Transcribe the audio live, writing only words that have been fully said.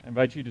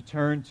invite you to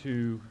turn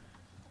to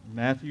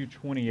Matthew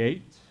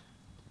 28.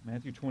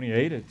 Matthew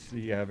 28, it's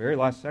the very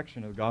last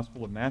section of the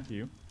Gospel of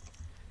Matthew,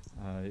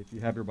 if you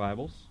have your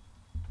Bibles.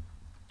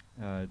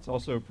 It's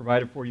also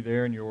provided for you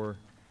there in your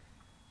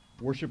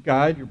worship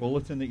guide, your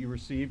bulletin that you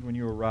received when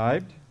you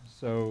arrived.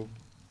 So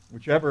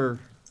whichever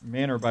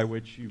manner by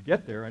which you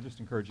get there, I just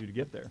encourage you to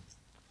get there.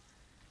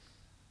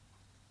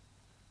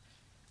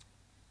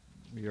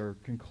 We are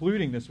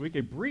concluding this week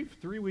a brief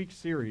 3-week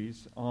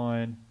series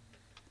on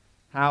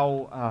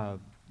how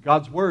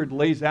God's Word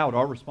lays out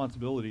our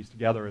responsibilities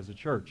together as a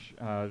church.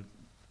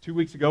 2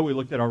 weeks ago, we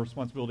looked at our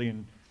responsibility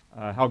and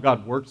how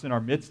God works in our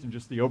midst and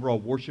just the overall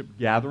worship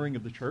gathering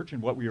of the church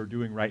and what we are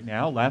doing right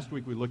now. Last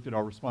week, we looked at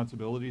our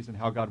responsibilities and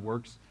how God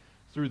works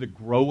through the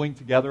growing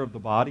together of the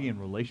body in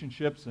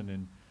relationships and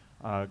in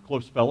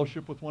close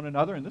fellowship with one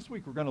another. And this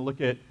week, we're going to look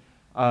at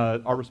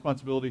our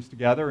responsibilities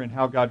together and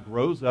how God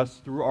grows us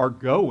through our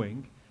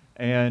going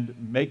and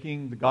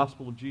making the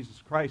gospel of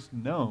Jesus Christ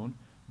known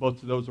both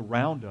to those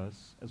around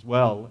us as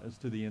well as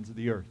to the ends of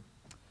the earth.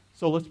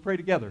 So let's pray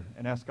together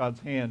and ask God's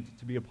hand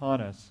to be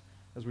upon us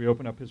as we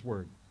open up His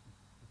Word.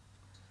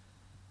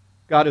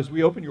 God, as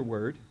we open your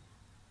Word,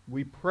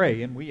 we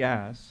pray and we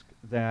ask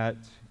that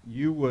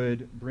you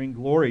would bring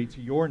glory to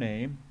your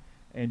name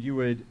and you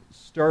would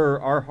stir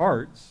our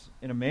hearts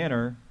in a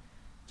manner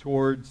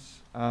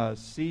towards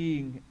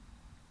seeing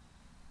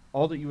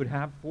all that you would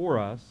have for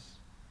us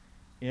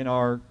in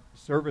our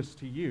service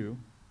to you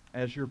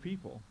as your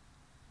people,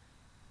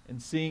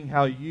 and seeing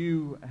how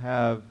you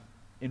have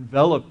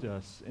enveloped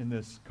us in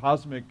this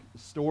cosmic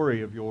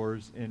story of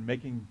yours in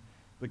making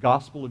the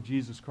gospel of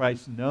Jesus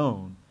Christ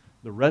known,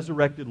 the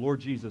resurrected Lord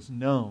Jesus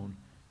known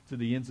to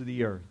the ends of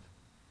the earth.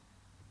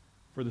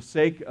 For the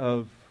sake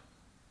of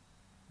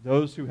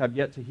those who have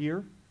yet to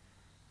hear,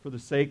 for the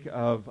sake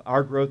of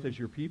our growth as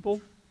your people,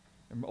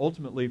 and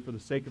ultimately for the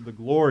sake of the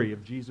glory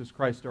of Jesus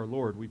Christ our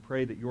Lord, we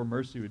pray that your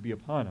mercy would be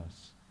upon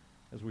us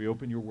as we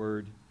open your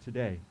word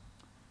today.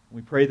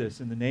 We pray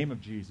this in the name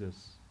of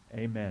Jesus.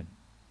 Amen.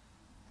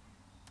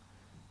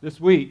 This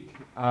week,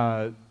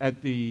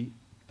 at the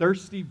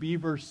Thirsty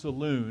Beaver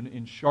Saloon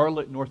in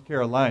Charlotte, North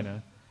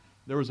Carolina,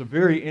 there was a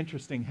very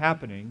interesting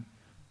happening,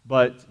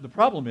 but the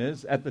problem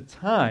is, at the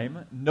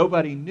time,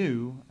 nobody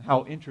knew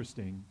how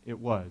interesting it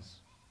was.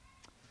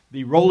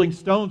 The Rolling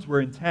Stones were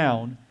in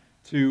town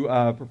to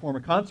perform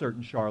a concert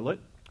in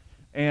Charlotte,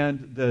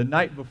 and the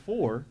night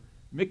before,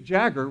 Mick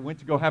Jagger went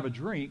to go have a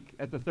drink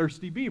at the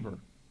Thirsty Beaver.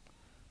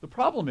 The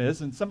problem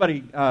is, and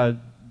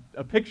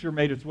a picture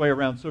made its way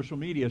around social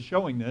media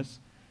showing this,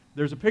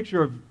 there's a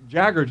picture of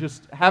Jagger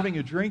just having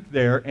a drink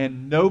there,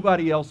 and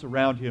nobody else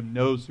around him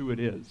knows who it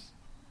is.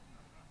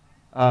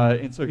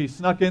 And so he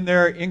snuck in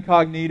there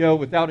incognito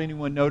without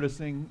anyone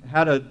noticing,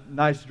 had a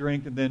nice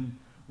drink, and then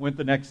went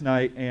the next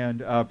night and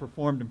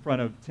performed in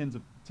front of tens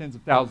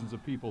of thousands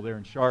of people there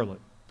in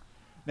Charlotte.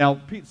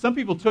 Now, some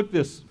people took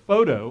this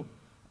photo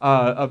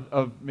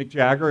of Mick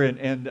Jagger,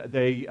 and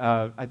they,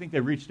 I think they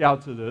reached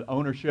out to the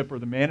ownership or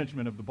the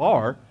management of the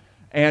bar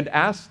and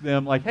asked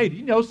them, like, hey, do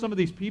you know some of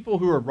these people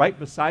who are right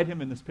beside him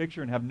in this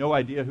picture and have no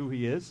idea who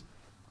he is?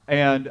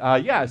 And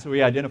so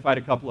he identified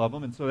a couple of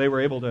them, and so they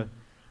were able to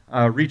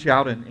reach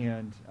out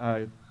and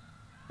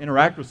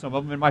interact with some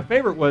of them. And my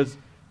favorite was,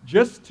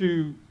 just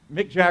to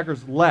Mick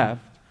Jagger's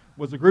left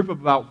was a group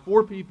of about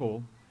 4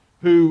 people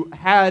who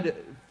had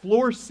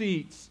floor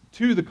seats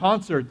to the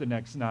concert the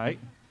next night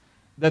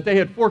that they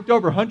had forked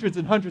over hundreds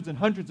and hundreds and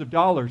hundreds of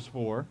dollars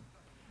for,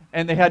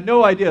 and they had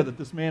no idea that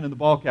this man in the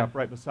ball cap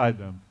right beside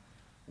them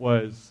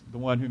was the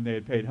one whom they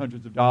had paid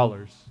hundreds of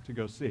dollars to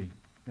go see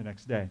the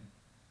next day.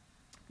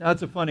 Now,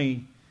 that's a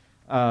funny,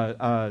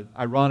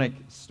 ironic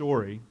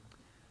story,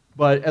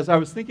 but as I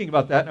was thinking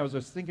about that, and as I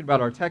was thinking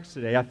about our text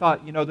today, I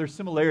thought, there's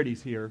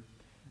similarities here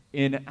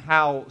in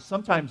how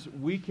sometimes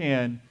we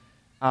can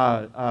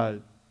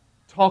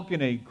talk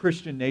in a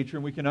Christian nature,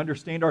 and we can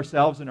understand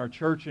ourselves and our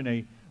church in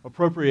a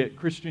appropriate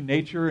Christian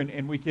nature,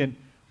 and we can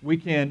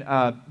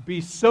be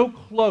so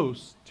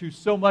close to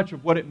so much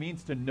of what it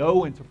means to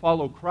know and to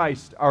follow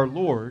Christ our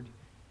Lord,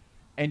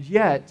 and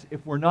yet,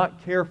 if we're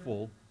not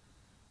careful,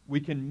 we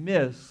can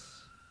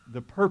miss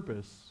the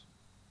purpose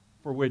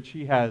for which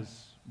He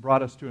has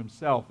brought us to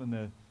Himself and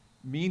the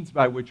means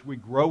by which we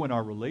grow in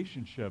our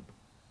relationship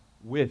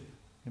with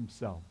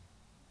Himself.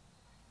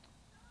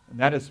 And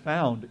that is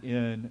found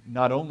in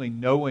not only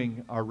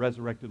knowing our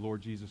resurrected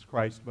Lord Jesus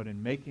Christ, but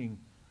in making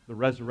the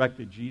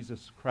resurrected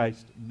Jesus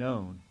Christ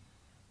known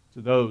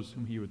to those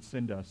whom He would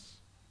send us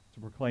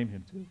to proclaim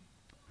Him to.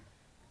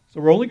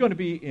 So we're only going to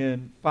be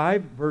in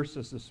 5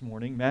 verses this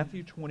morning,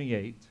 Matthew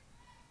 28,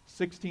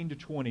 16 to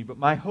 20. But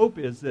my hope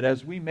is that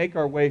as we make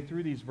our way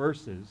through these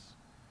verses,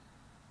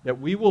 that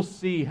we will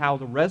see how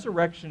the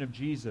resurrection of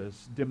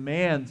Jesus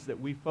demands that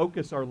we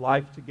focus our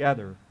life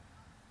together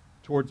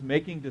towards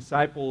making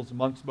disciples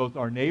amongst both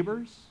our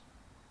neighbors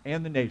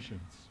and the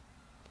nations.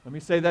 Let me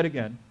say that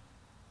again.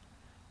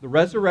 The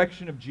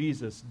resurrection of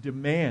Jesus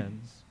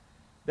demands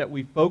that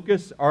we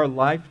focus our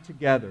life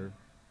together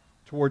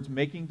towards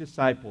making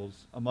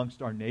disciples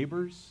amongst our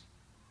neighbors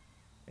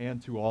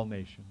and to all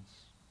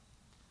nations.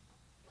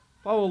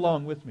 Follow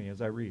along with me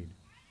as I read.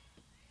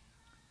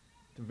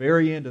 At the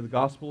very end of the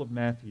Gospel of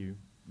Matthew,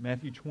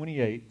 Matthew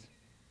 28,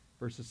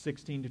 verses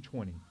 16 to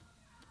 20.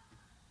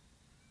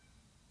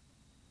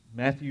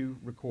 Matthew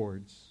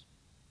records,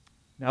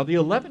 "Now the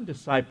 11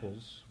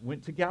 disciples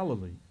went to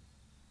Galilee,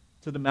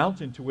 to the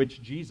mountain to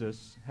which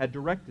Jesus had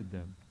directed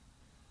them.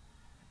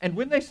 And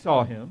when they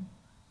saw him,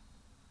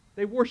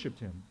 they worshipped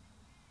him,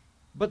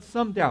 but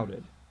some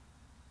doubted.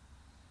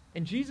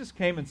 And Jesus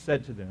came and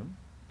said to them,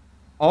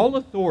 'All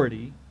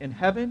authority in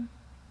heaven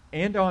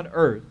and on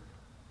earth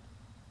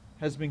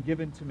has been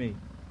given to me.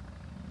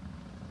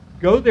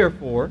 Go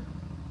therefore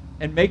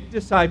and make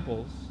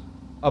disciples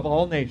of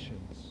all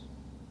nations,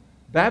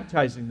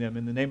 baptizing them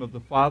in the name of the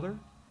Father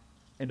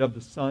and of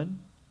the Son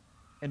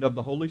and of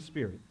the Holy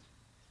Spirit,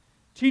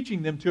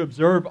 teaching them to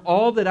observe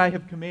all that I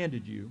have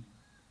commanded you.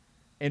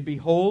 And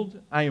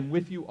behold, I am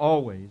with you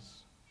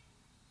always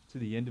to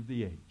the end of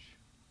the age.'"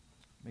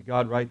 May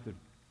God write the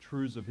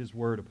truths of His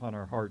Word upon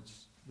our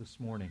hearts this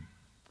morning.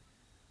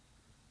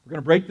 We're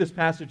going to break this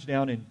passage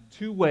down in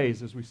two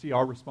ways as we see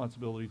our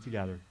responsibility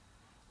together.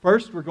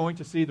 First, we're going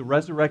to see the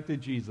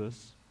resurrected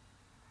Jesus,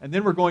 and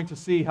then we're going to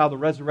see how the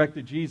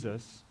resurrected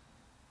Jesus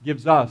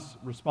gives us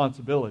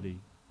responsibility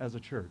as a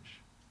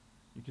church.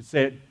 You could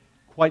say it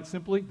quite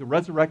simply, the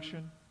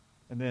resurrection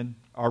and then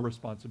our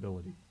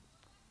responsibility.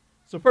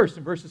 So first,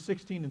 in verses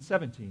 16 and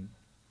 17,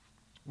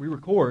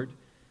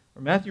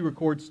 Matthew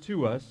records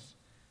to us,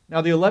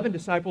 "Now the 11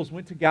 disciples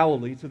went to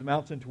Galilee, to the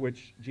mountain to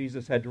which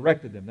Jesus had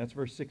directed them." That's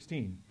verse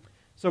 16.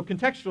 So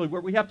contextually,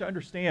 what we have to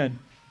understand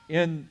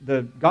in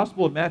the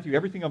Gospel of Matthew,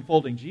 everything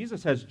unfolding,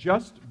 Jesus has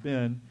just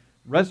been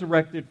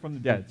resurrected from the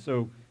dead.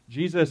 So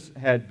Jesus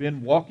had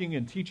been walking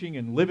and teaching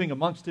and living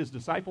amongst his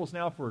disciples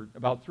now for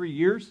about 3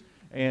 years,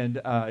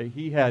 and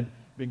he had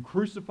been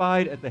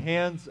crucified at the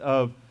hands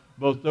of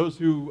both those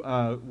who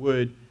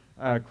would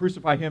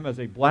crucify him as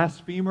a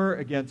blasphemer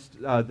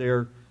against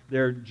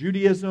their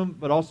Judaism,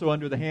 but also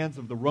under the hands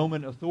of the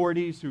Roman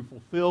authorities who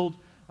fulfilled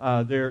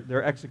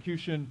their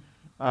execution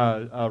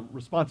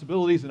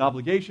responsibilities and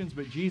obligations.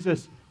 But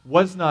Jesus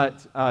was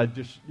not,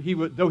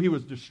 though he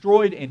was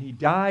destroyed and he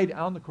died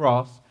on the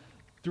cross,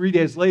 3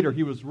 days later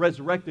he was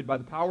resurrected by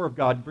the power of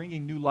God,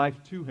 bringing new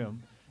life to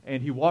him,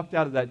 and he walked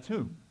out of that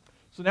tomb.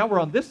 So now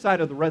we're on this side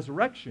of the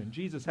resurrection,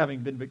 Jesus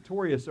having been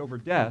victorious over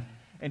death,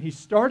 and he's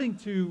starting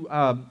to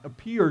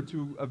appear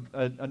to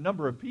a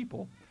number of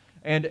people.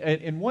 And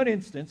in one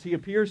instance, he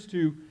appears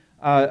to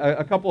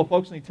a couple of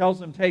folks, and he tells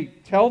them, "Hey,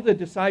 tell the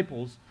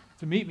disciples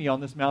to meet me on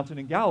this mountain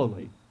in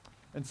Galilee."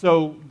 And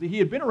so he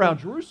had been around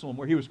Jerusalem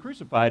where he was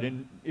crucified,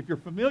 and if you're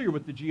familiar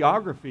with the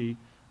geography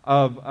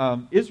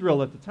of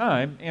Israel at the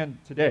time and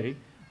today,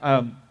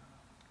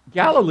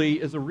 Galilee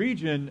is a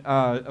region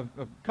a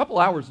couple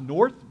hours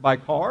north by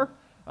car,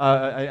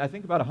 I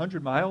think about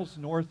 100 miles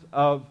north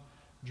of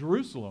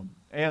Jerusalem.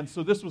 And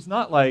so this was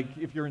not like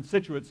if you're in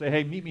Scituate, say,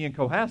 "Hey, meet me in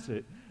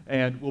Cohasset,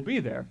 and we'll be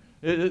there."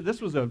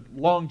 This was a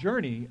long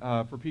journey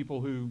for people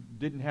who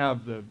didn't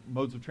have the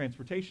modes of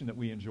transportation that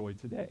we enjoy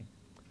today.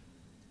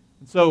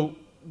 And so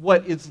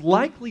what is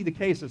likely the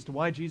case as to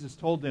why Jesus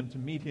told them to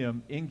meet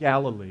him in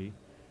Galilee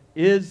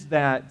is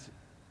that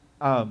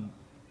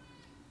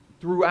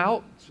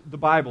throughout the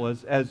Bible,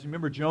 as you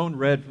remember, Joan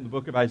read from the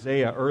book of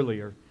Isaiah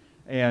earlier,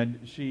 and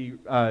she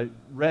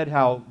read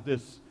how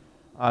this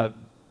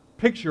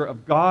picture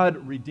of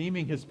God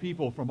redeeming his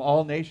people from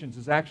all nations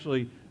is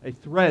actually a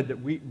thread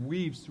that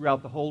weaves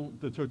throughout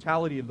the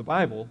totality of the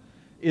Bible,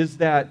 is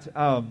that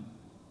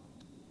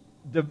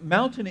the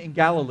mountain in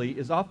Galilee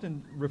is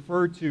often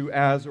referred to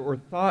as, or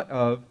thought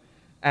of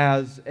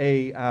as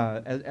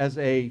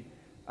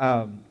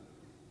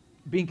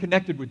being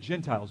connected with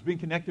Gentiles, being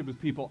connected with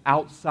people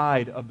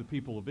outside of the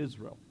people of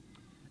Israel.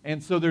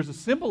 And so there's a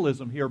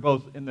symbolism here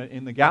both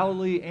in the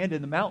Galilee and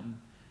in the mountain.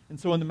 And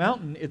so in the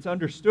mountain, it's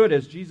understood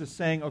as Jesus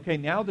saying, okay,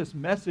 now this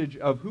message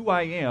of who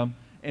I am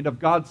and of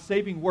God's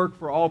saving work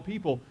for all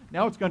people,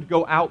 now it's going to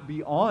go out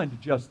beyond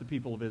just the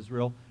people of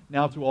Israel,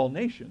 now to all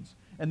nations.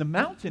 And the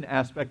mountain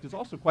aspect is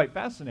also quite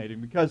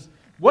fascinating, because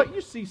what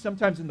you see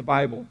sometimes in the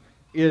Bible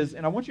is,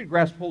 and I want you to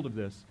grasp hold of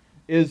this,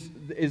 is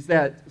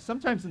that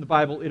sometimes in the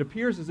Bible it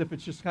appears as if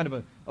it's just kind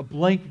of a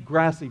blank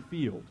grassy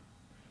field.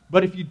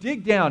 But if you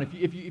dig down,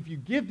 if you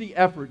give the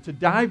effort to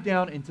dive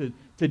down and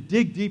to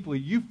dig deeply,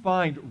 you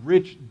find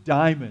rich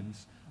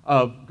diamonds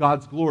of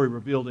God's glory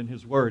revealed in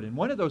his word. And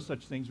one of those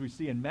such things we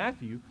see in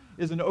Matthew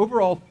is an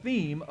overall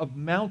theme of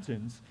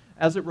mountains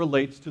as it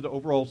relates to the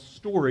overall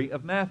story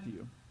of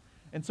Matthew.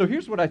 And so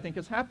here's what I think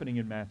is happening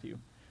in Matthew.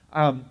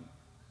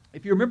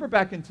 If you remember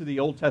back into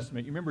the Old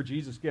Testament, you remember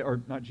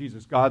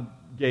God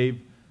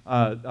gave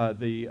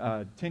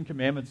the Ten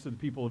Commandments to the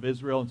people of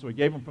Israel, and so he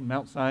gave them from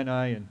Mount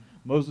Sinai, and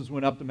Moses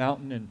went up the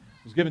mountain and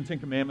was given 10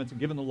 commandments and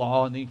given the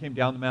law, and then he came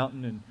down the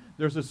mountain, and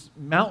there's this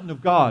mountain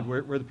of God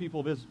where the people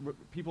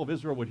of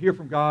Israel would hear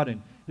from God,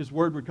 and his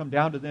word would come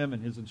down to them,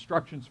 and his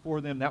instructions for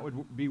them, that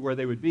would be where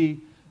they would be.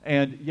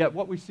 And yet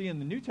what we see in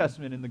the New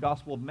Testament in the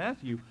Gospel of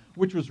Matthew,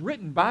 which was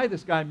written by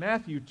this guy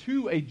Matthew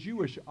to a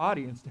Jewish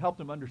audience to help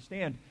them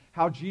understand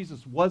how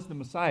Jesus was the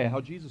Messiah,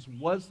 how Jesus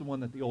was the one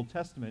that the Old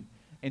Testament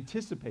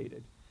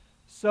anticipated.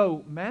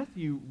 So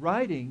Matthew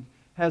writing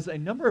has a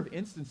number of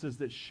instances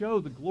that show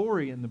the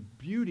glory and the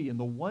beauty and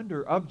the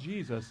wonder of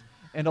Jesus,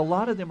 and a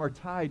lot of them are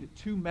tied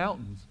to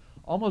mountains,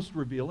 almost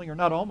revealing, or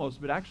not almost,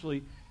 but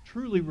actually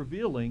truly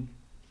revealing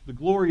the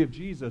glory of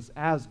Jesus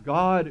as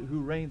God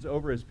who reigns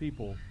over his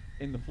people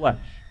in the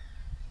flesh.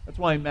 That's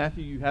why in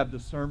Matthew you have the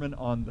Sermon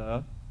on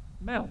the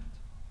Mount.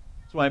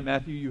 That's why in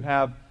Matthew you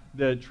have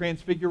the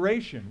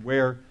Transfiguration,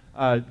 where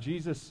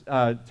Jesus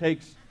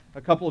takes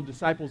a couple of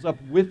disciples up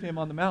with him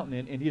on the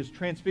mountain, and he is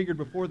transfigured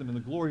before them, and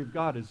the glory of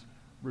God is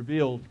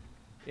revealed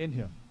in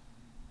him.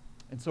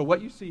 And so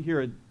what you see here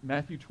in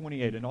Matthew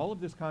 28, in all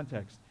of this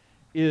context,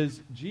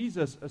 is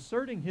Jesus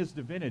asserting his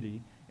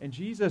divinity and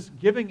Jesus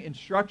giving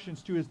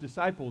instructions to his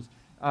disciples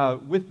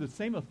with the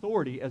same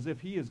authority as if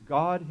he is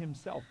God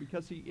himself,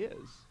 because he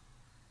is.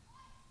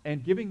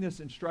 And giving this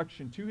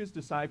instruction to his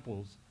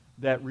disciples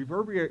that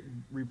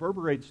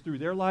reverberates through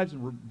their lives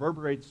and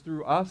reverberates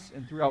through us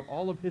and throughout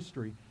all of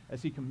history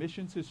as he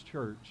commissions his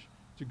church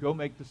to go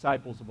make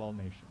disciples of all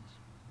nations.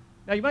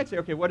 Now you might say,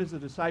 okay, what is a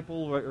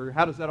disciple, or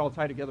how does that all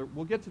tie together?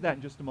 We'll get to that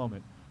in just a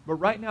moment. But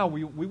right now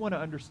we want to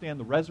understand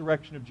the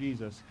resurrection of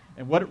Jesus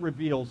and what it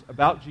reveals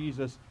about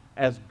Jesus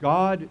as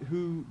God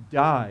who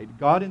died,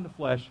 God in the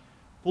flesh,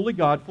 fully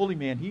God, fully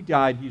man. He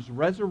died, he's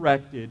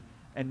resurrected,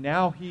 and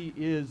now he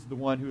is the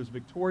one who is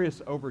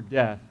victorious over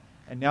death.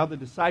 And now the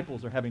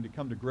disciples are having to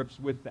come to grips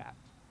with that.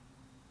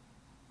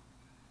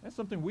 That's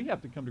something we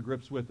have to come to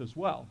grips with as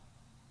well.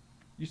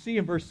 You see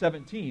in verse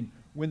 17,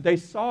 when they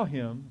saw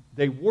him,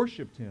 they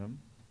worshipped him,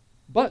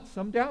 but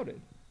some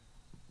doubted.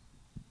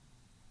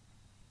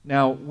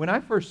 Now, when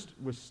I first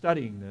was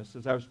studying this,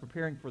 as I was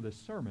preparing for this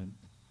sermon,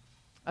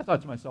 I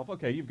thought to myself,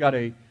 okay, you've got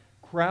a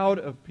crowd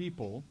of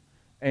people,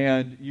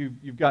 and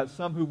you've got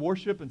some who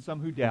worship and some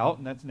who doubt,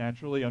 and that's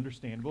naturally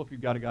understandable. If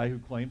you've got a guy who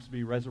claims to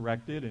be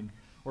resurrected,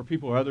 or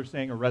people or others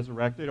saying are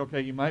resurrected,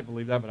 okay, you might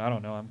believe that, but I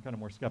don't know. I'm kind of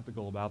more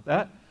skeptical about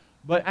that.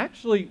 But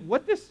actually,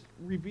 what this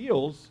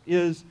reveals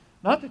is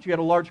not that you had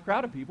a large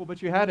crowd of people,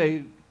 but you had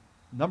a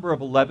number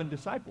of 11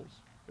 disciples.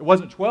 It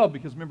wasn't 12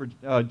 because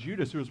remember,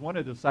 Judas, who was one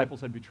of the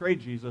disciples, had betrayed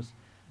Jesus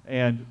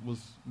and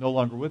was no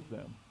longer with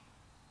them.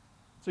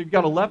 So you've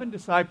got 11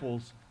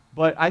 disciples,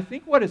 but I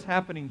think what is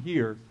happening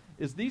here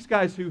is these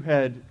guys who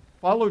had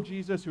followed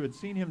Jesus, who had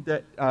seen him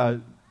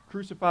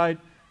crucified,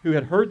 who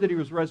had heard that he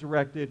was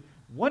resurrected,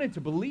 wanted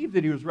to believe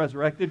that he was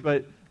resurrected,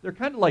 but they're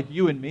kind of like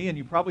you and me, and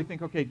you probably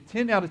think, okay,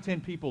 10 out of 10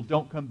 people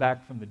don't come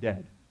back from the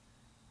dead.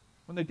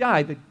 When they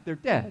die, they're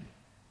dead.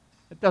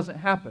 It doesn't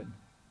happen.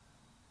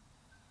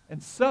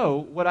 And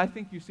so, what I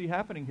think you see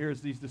happening here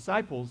is these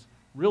disciples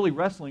really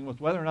wrestling with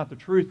whether or not the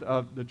truth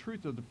of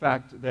the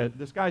fact that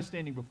this guy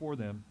standing before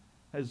them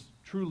has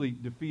truly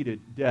defeated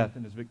death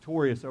and is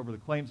victorious over the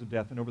claims of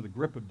death and over the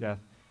grip of death,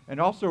 and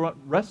also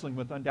wrestling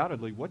with,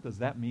 undoubtedly, what does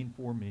that mean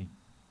for me?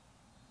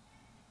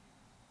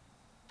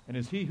 And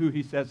is he who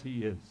he says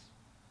he is?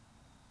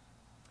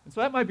 And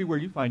so that might be where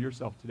you find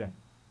yourself today,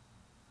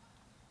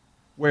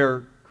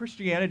 where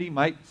Christianity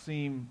might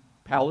seem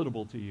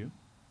palatable to you,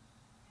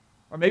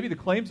 or maybe the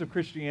claims of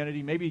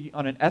Christianity, maybe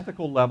on an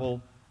ethical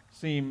level,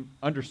 seem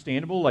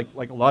understandable,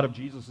 like a lot of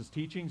Jesus'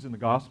 teachings in the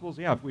Gospels.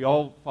 Yeah, if we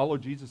all follow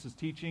Jesus'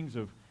 teachings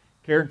of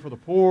caring for the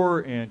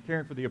poor and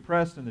caring for the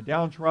oppressed and the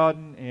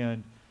downtrodden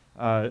and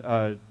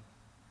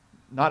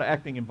not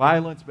acting in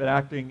violence but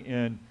acting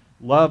in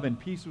love and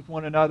peace with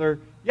one another,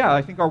 yeah,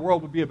 I think our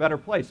world would be a better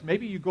place.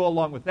 Maybe you go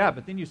along with that,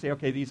 but then you say,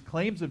 okay, these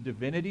claims of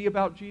divinity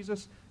about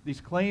Jesus,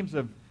 these claims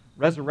of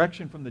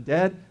resurrection from the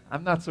dead,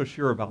 I'm not so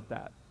sure about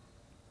that.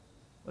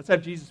 Let's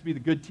have Jesus be the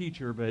good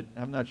teacher, but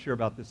I'm not sure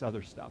about this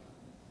other stuff.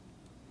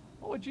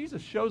 Well, what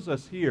Jesus shows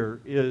us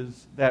here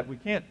is that we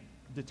can't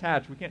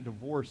detach, we can't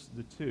divorce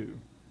the two.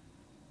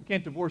 We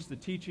can't divorce the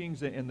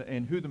teachings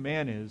and who the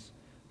man is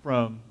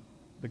from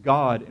the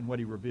God and what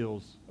he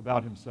reveals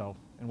about himself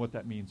and what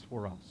that means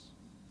for us.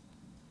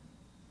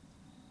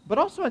 But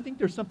also I think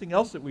there's something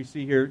else that we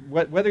see here,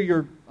 whether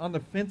you're on the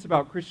fence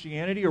about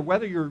Christianity or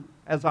whether you're,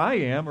 as I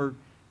am, or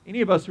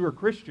any of us who are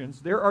Christians,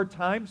 there are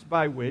times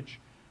by which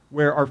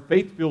where our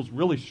faith feels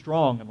really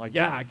strong and like,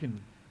 yeah,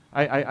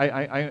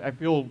 I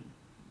feel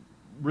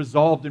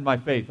resolved in my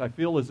faith. I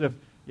feel as if,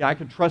 yeah, I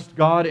can trust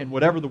God and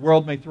whatever the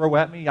world may throw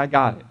at me, I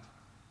got it.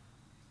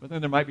 But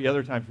then there might be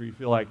other times where you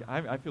feel like,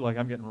 I feel like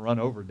I'm getting run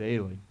over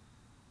daily.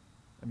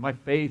 And my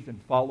faith in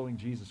following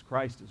Jesus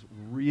Christ is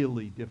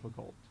really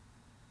difficult.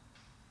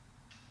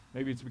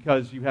 Maybe it's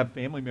because you have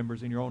family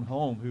members in your own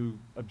home who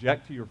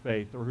object to your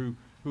faith or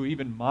who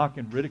even mock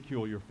and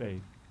ridicule your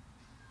faith.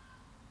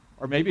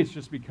 Or maybe it's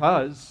just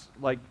because,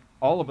 like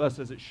all of us,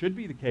 as it should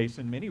be the case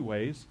in many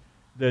ways,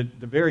 the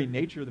very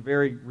nature, the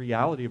very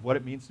reality of what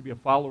it means to be a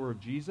follower of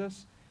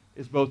Jesus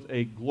is both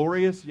a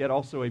glorious yet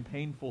also a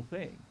painful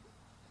thing.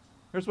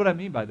 Here's what I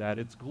mean by that.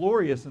 It's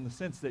glorious in the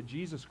sense that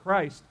Jesus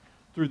Christ,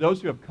 through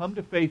those who have come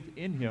to faith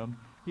in him,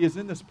 He is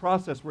in this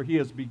process where he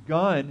has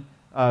begun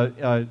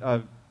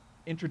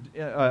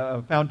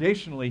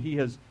foundationally, he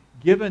has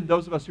given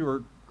those of us who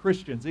are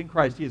Christians in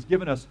Christ, he has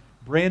given us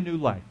brand new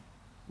life.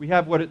 We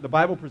have what the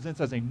Bible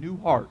presents as a new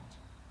heart,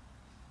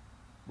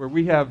 where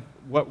we have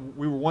what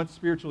we were once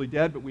spiritually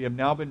dead, but we have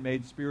now been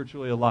made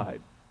spiritually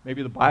alive.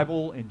 Maybe the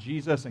Bible and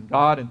Jesus and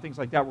God and things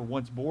like that were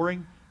once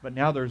boring, but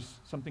now there's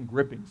something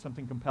gripping,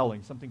 something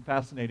compelling, something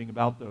fascinating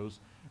about those.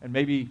 And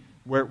maybe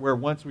where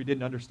once we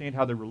didn't understand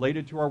how they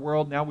related to our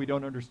world, now we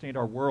don't understand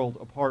our world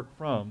apart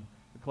from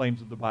the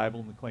claims of the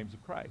Bible and the claims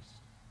of Christ.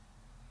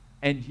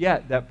 And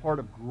yet, that part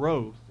of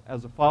growth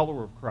as a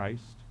follower of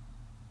Christ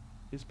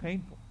is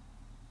painful.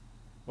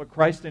 What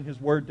Christ in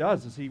his Word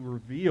does is he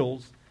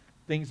reveals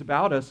things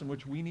about us in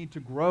which we need to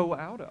grow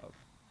out of.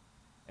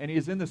 And he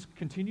is in this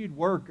continued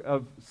work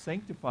of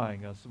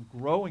sanctifying us, of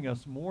growing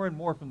us more and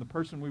more from the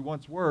person we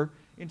once were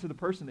into the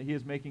person that he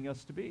is making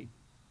us to be.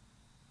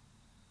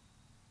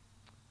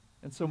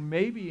 And so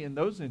maybe in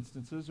those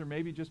instances, or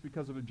maybe just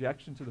because of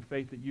objection to the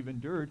faith that you've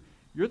endured,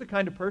 you're the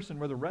kind of person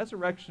where the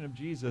resurrection of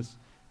Jesus,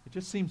 it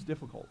just seems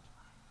difficult.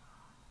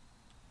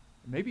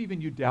 Maybe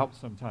even you doubt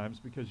sometimes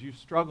because you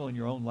struggle in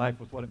your own life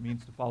with what it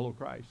means to follow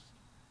Christ.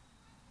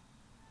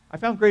 I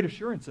found great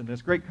assurance in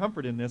this, great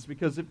comfort in this,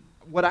 because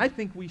what I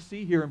think we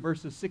see here in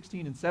verses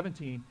 16 and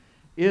 17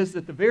 is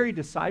that the very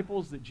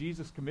disciples that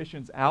Jesus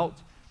commissions out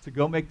to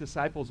go make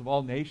disciples of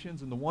all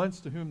nations, and the ones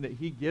to whom that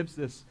he gives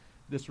this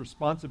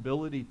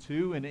responsibility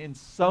to, and in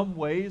some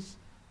ways,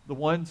 the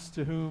ones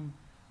to whom,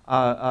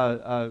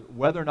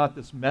 whether or not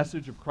this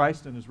message of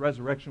Christ and his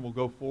resurrection will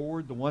go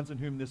forward, the ones in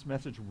whom this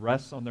message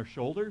rests on their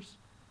shoulders,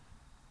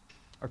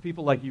 are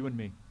people like you and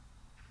me.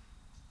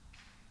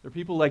 They're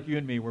people like you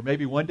and me, where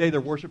maybe one day they're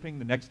worshiping,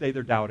 the next day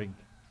they're doubting.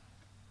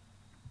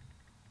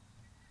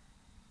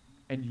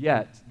 And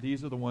yet,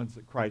 these are the ones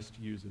that Christ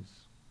uses.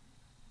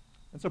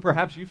 And so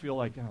perhaps you feel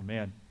like, oh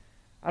man,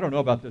 I don't know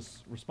about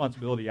this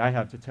responsibility I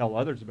have to tell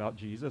others about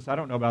Jesus. I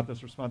don't know about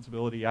this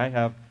responsibility I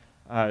have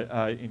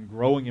in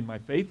growing in my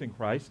faith in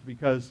Christ,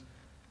 because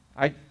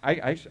I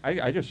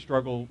just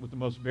struggle with the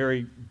most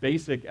very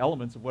basic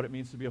elements of what it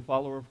means to be a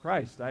follower of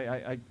Christ.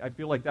 I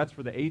feel like that's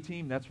for the A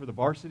team, that's for the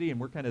varsity, and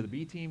we're kind of the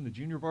B team, the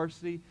junior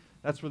varsity.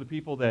 That's for the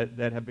people that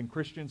have been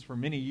Christians for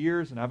many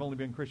years, and I've only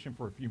been Christian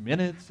for a few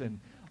minutes, and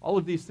all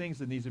of these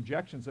things and these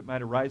objections that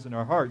might arise in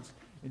our hearts.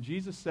 And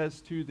Jesus says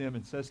to them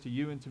and says to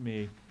you and to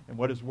me, and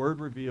what his word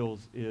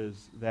reveals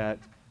is that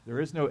there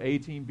is no A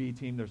team, B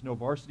team, there's no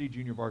varsity,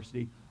 junior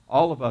varsity.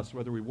 All of us,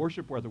 whether we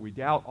worship, whether we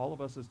doubt, all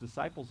of us as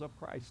disciples of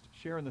Christ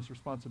share in this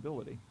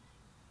responsibility.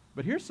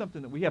 But here's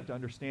something that we have to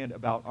understand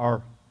about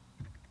our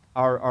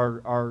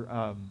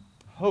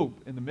hope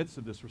in the midst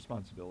of this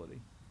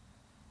responsibility.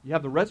 You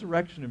have the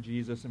resurrection of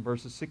Jesus in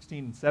verses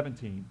 16 and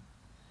 17,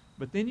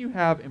 but then you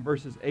have in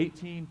verses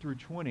 18 through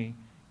 20,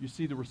 you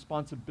see the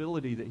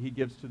responsibility that he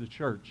gives to the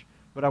church.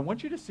 But I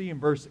want you to see in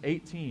verse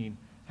 18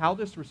 how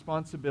this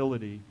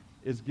responsibility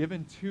is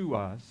given to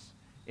us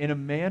in a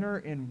manner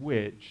in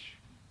which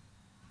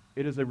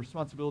it is a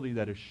responsibility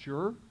that is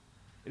sure,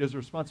 it is a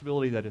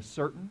responsibility that is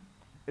certain,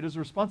 it is a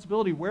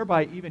responsibility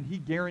whereby even he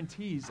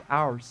guarantees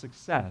our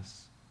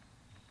success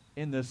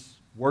in this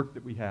work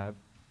that we have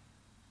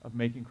of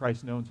making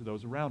Christ known to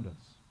those around us.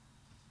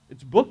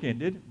 It's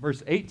bookended,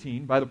 verse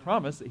 18, by the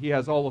promise that he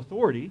has all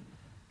authority,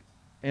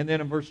 and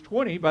then in verse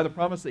 20, by the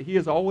promise that he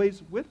is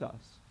always with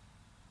us.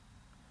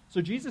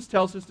 So Jesus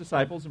tells his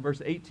disciples in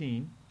verse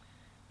 18,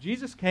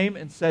 Jesus came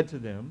and said to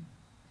them,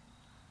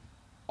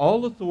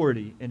 all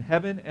authority in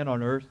heaven and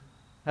on earth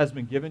has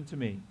been given to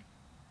me.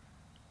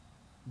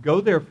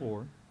 Go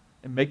therefore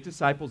and make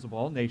disciples of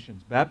all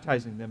nations,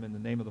 baptizing them in the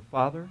name of the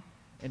Father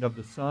and of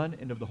the Son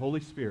and of the Holy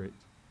Spirit,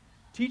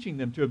 teaching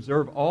them to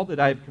observe all that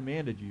I have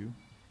commanded you,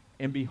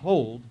 and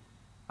behold,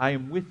 I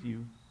am with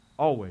you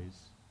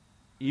always,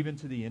 even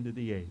to the end of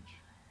the age.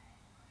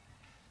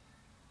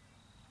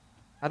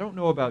 I don't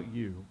know about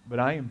you, but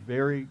I am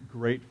very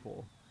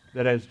grateful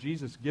that as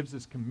Jesus gives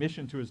this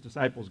commission to his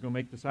disciples, go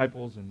make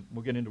disciples, and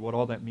we'll get into what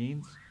all that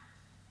means,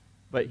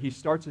 but he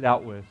starts it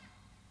out with,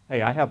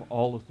 hey, I have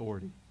all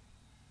authority.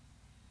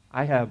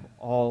 I have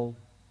all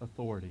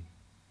authority.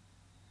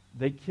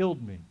 They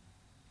killed me,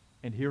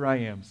 and here I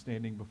am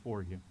standing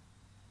before you.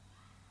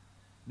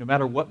 No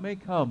matter what may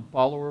come,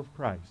 follower of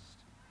Christ,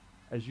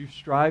 as you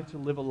strive to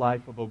live a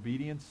life of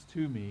obedience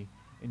to me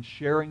and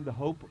sharing the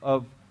hope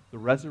of the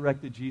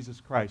resurrected Jesus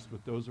Christ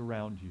with those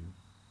around you,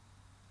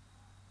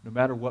 no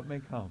matter what may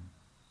come,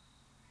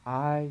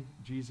 I,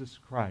 Jesus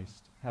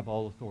Christ, have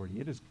all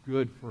authority. It is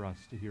good for us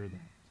to hear that.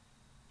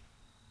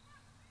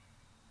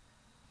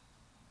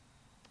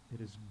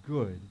 It is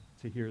good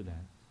to hear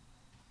that.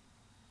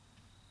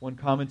 One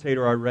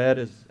commentator I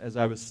read as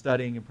I was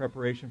studying in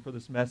preparation for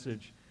this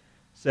message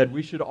said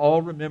we should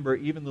all remember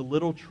even the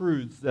little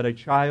truths that a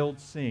child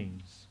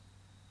sings.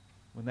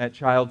 When that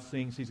child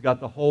sings, he's got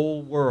the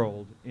whole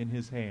world in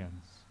his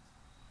hands.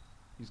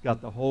 He's got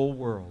the whole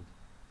world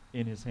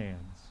in his hands.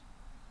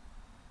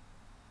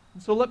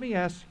 And so let me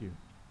ask you,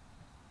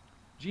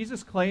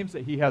 Jesus claims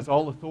that he has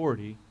all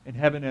authority in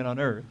heaven and on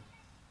earth.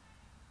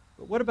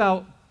 But what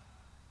about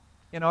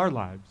in our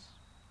lives,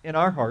 in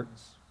our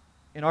hearts,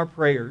 in our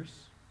prayers?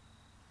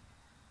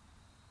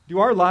 Do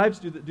our lives,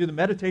 do the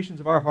meditations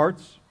of our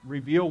hearts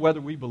reveal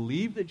whether we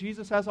believe that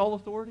Jesus has all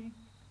authority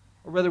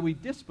or whether we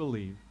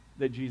disbelieve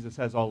that Jesus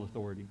has all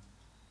authority?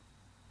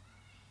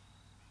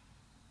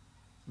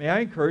 May I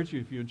encourage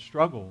you, if you would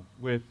struggle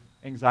with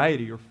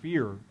anxiety or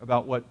fear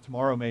about what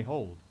tomorrow may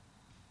hold,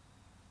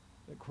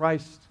 that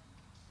Christ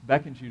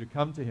beckons you to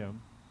come to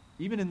Him,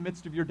 even in the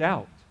midst of your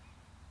doubt,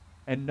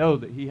 and know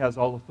that He has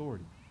all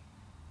authority.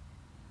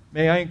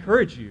 May I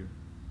encourage you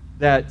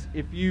that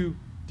if you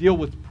deal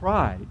with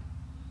pride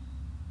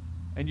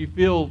and you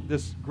feel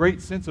this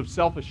great sense of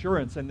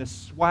self-assurance and this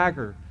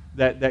swagger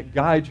that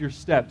guides your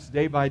steps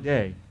day by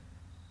day,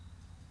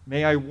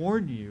 may I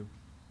warn you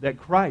that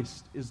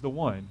Christ is the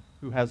one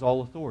who has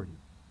all authority.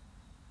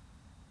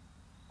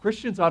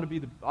 Christians ought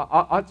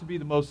to be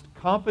the most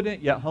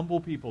confident yet humble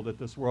people that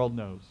this world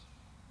knows.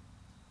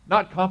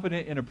 Not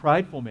confident in a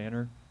prideful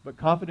manner, but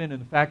confident in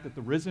the fact that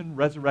the risen,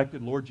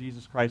 resurrected Lord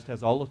Jesus Christ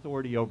has all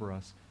authority over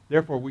us.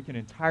 Therefore, we can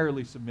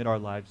entirely submit our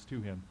lives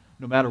to Him,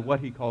 no matter what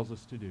He calls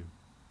us to do.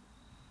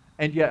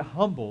 And yet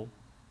humble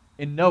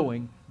in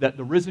knowing that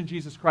the risen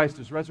Jesus Christ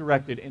is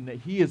resurrected and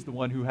that He is the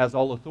one who has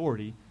all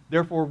authority.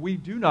 Therefore, we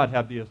do not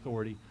have the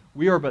authority.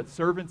 We are but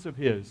servants of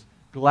His,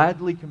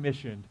 gladly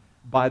commissioned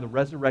by the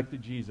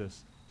resurrected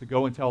Jesus to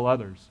go and tell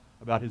others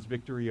about His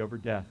victory over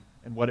death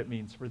and what it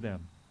means for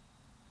them.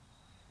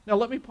 Now,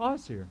 let me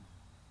pause here.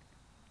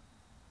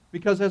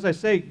 Because as I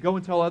say, go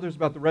and tell others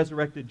about the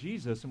resurrected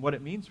Jesus and what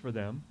it means for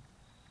them,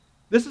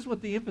 this is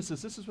what the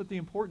emphasis, this is what the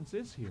importance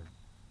is here.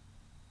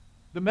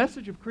 The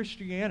message of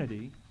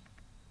Christianity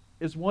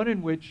is one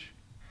in which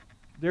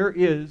there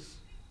is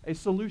a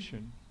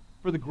solution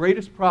for the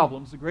greatest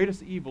problems, the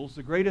greatest evils,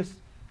 the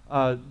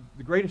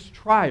greatest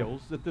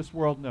trials that this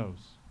world knows.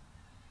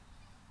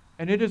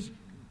 And it is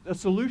a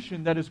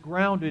solution that is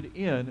grounded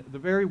in the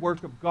very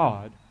work of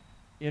God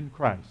in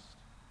Christ.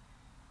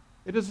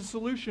 It is a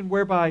solution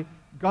whereby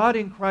God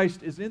in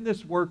Christ is in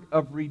this work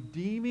of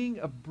redeeming,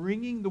 of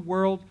bringing the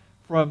world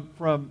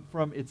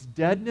from its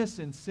deadness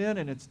in sin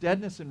and its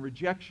deadness and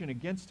rejection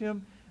against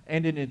Him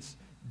and in its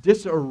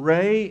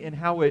disarray in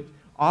how it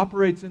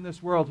operates in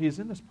this world. He is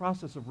in this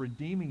process of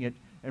redeeming it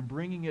and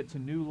bringing it to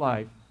new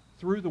life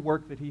through the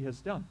work that He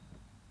has done.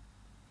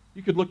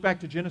 You could look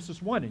back to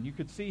Genesis 1 and you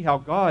could see how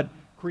God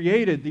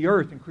created the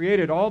earth and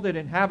created all that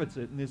inhabits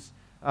it in His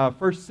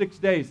first 6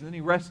 days, and then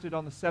He rested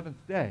on the seventh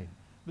day.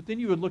 But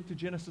then you would look to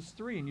Genesis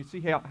 3 and you see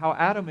how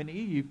Adam and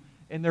Eve,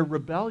 in their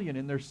rebellion,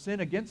 in their sin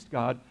against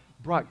God,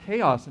 brought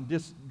chaos and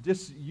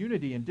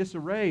disunity and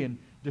disarray and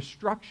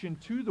destruction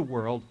to the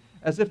world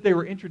as if they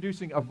were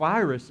introducing a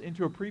virus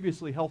into a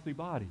previously healthy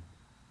body.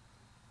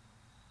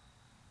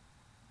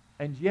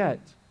 And yet,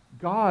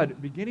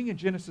 God, beginning in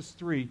Genesis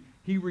 3,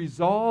 He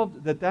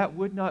resolved that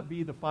would not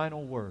be the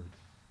final word.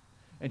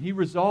 And He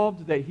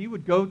resolved that He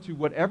would go to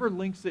whatever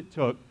lengths it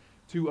took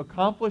to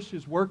accomplish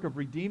His work of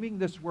redeeming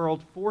this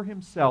world for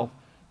Himself,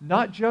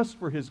 not just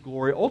for His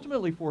glory,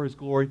 ultimately for His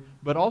glory,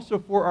 but also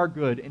for our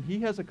good. And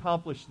He has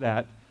accomplished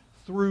that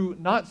through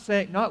not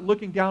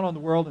looking down on the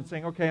world and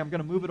saying, okay, I'm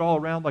going to move it all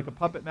around like a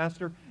puppet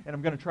master, and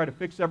I'm going to try to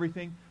fix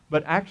everything,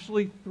 but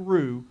actually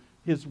through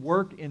His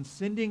work in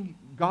sending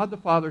God the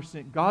Father,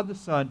 sent God the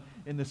Son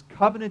in this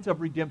covenant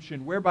of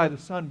redemption, whereby the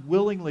Son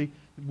willingly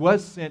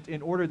was sent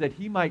in order that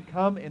He might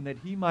come and that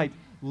He might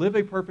live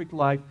a perfect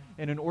life,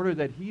 and in order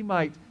that He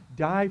might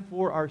die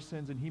for our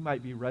sins and He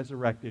might be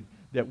resurrected,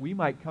 that we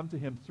might come to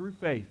Him through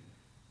faith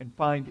and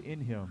find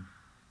in Him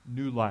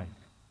new life.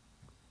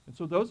 And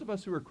so those of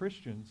us who are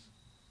Christians,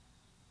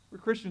 we're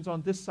Christians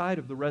on this side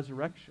of the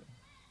resurrection.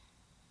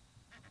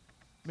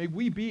 May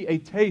we be a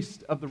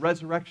taste of the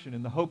resurrection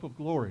and the hope of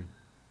glory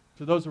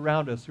to those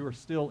around us who are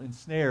still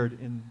ensnared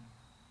in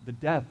the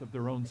death of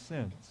their own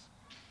sins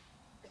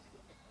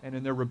and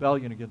in their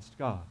rebellion against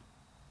God.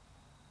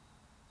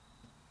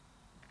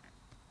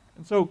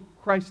 And so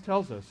Christ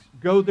tells us,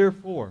 go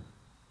therefore.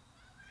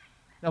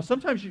 Now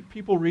sometimes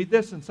people read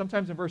this, and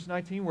sometimes in verse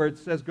 19 where it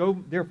says, go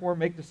therefore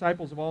make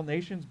disciples of all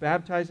nations,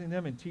 baptizing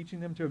them and teaching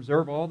them to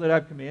observe all that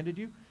I've commanded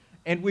you.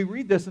 And we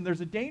read this, and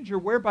there's a danger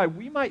whereby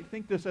we might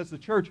think this as the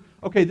church,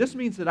 okay, this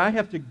means that I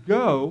have to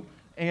go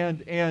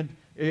and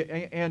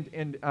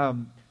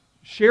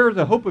share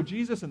the hope of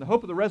Jesus and the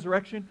hope of the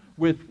resurrection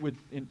with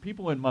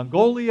people in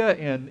Mongolia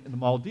and in the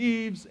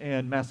Maldives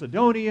and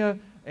Macedonia,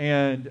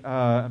 and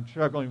I'm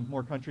struggling with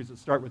more countries that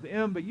start with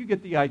M, but you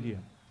get the idea.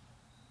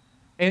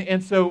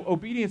 And so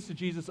obedience to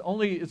Jesus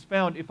only is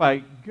found if I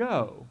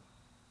go.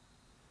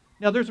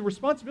 Now there's a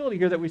responsibility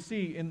here that we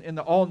see in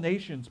the all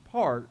nations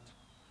part,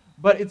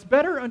 but it's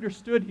better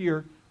understood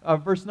here,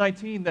 verse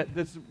 19, that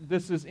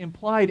this is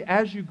implied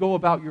as you go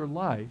about your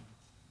life,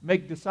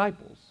 make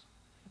disciples.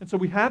 And so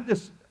we have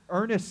this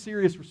earnest,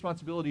 serious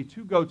responsibility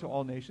to go to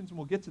all nations, and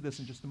we'll get to this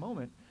in just a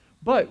moment.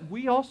 But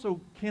we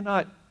also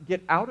cannot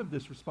get out of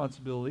this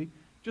responsibility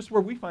just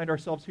where we find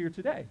ourselves here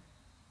today.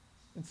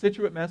 in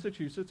Scituate,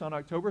 Massachusetts on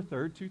October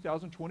 3rd,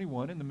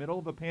 2021, in the middle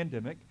of a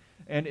pandemic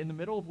and in the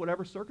middle of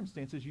whatever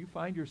circumstances you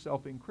find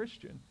yourself in,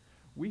 Christian,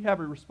 we have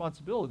a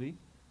responsibility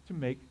to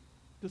make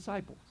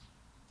disciples.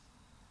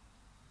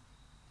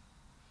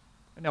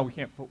 And now we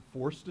can't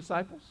force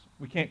disciples.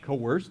 We can't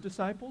coerce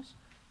disciples.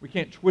 We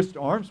can't twist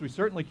arms. We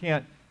certainly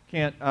can't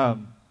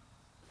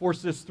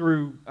force this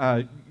through.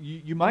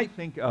 You might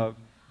think of,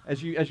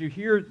 as you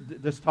hear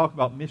this talk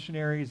about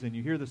missionaries and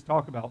you hear this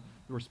talk about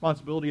the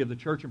responsibility of the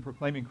church in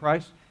proclaiming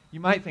Christ, you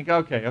might think,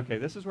 okay,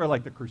 this is where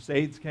like the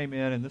Crusades came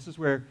in, and this is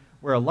where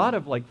a lot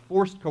of like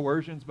forced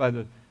coercions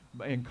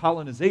and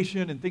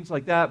colonization and things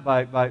like that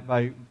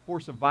by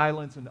force of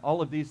violence and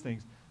all of these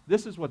things.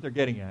 This is what they're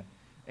getting at.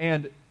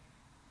 And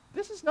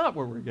this is not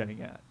where we're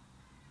getting at.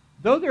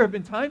 Though there have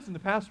been times in the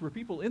past where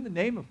people in the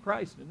name of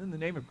Christ and in the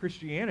name of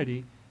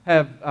Christianity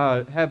have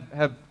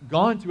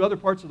gone to other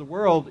parts of the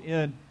world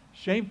in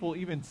shameful,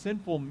 even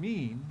sinful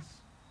means,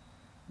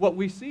 what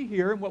we see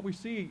here and what we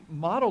see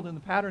modeled in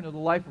the pattern of the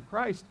life of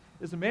Christ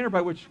is the manner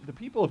by which the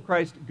people of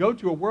Christ go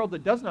to a world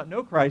that does not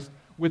know Christ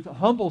with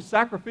humble,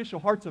 sacrificial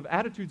hearts of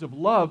attitudes of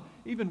love,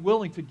 even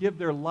willing to give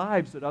their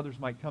lives that others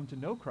might come to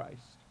know Christ.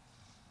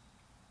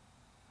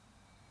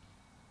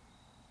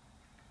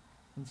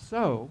 And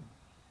so,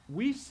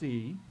 we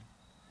see,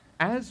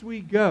 as we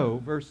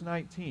go, verse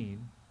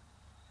 19,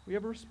 we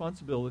have a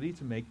responsibility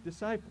to make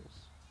disciples.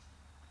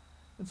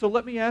 And so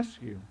let me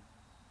ask you,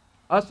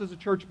 us as a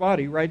church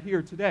body right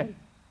here today,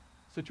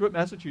 Scituate,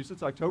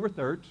 Massachusetts, October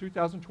 3rd,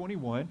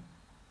 2021,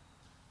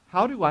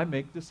 how do I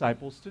make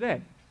disciples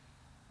today?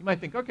 You might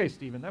think, okay,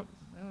 Stephen,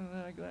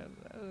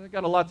 I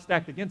got a lot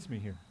stacked against me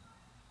here.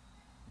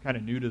 I'm kind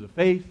of new to the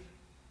faith.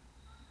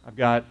 I've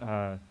got,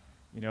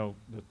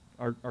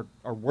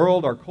 our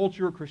world, our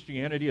culture,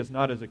 Christianity is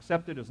not as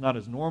accepted, is not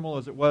as normal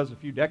as it was a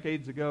few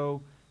decades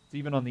ago. It's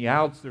even on the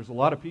outs. There's a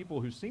lot of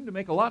people who seem to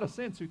make a lot of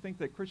sense who think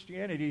that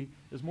Christianity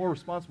is more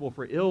responsible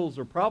for ills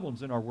or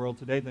problems in our world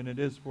today than it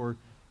is for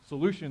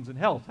solutions and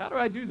health. How do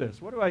I do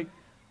this? What do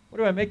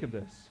I make of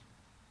this?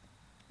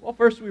 Well,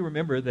 first we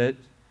remember that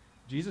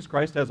Jesus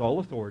Christ has all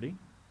authority.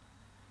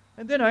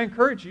 And then I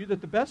encourage you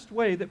that the best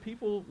way that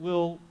people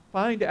will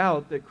find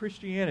out that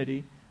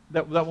Christianity,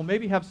 that will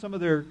maybe have some of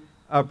their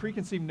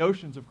preconceived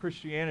notions of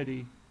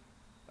Christianity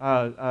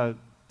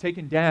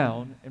taken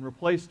down and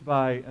replaced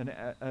by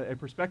a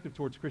perspective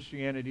towards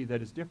Christianity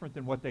that is different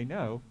than what they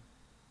know,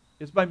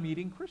 is by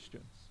meeting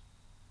Christians.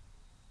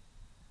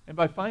 And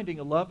by finding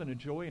a love and a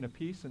joy and a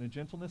peace and a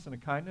gentleness and a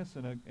kindness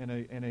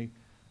and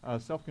a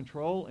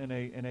self-control and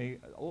a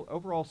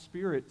overall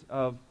spirit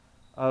of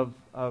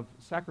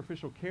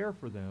sacrificial care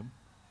for them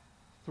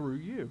through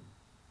you.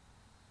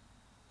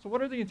 So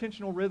what are the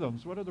intentional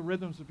rhythms? What are the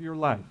rhythms of your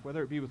life?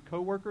 Whether it be with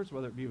coworkers,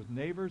 whether it be with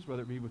neighbors,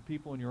 whether it be with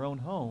people in your own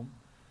home,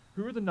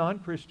 who are the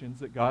non-Christians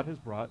that God has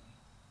brought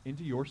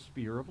into your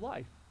sphere of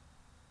life?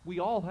 We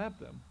all have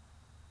them.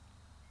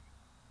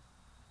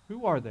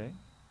 Who are they?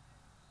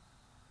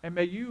 And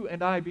may you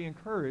and I be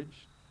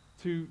encouraged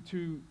to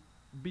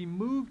be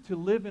moved to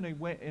live in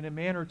a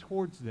manner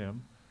towards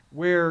them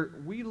where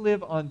we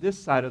live on this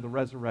side of the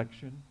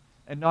resurrection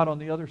and not on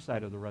the other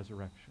side of the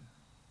resurrection.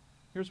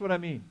 Here's what I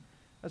mean.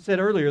 I said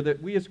earlier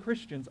that we as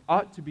Christians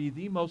ought to be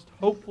the most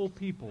hopeful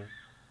people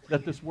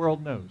that this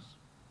world knows.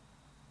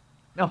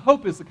 Now,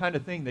 hope is the kind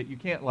of thing that you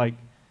can't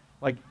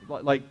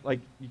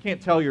you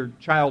can't tell your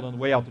child on the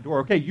way out the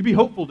door, okay, you be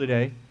hopeful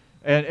today,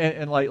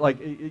 and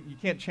you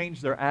can't change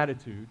their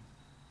attitude.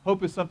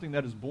 Hope is something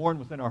that is born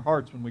within our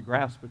hearts when we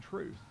grasp a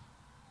truth.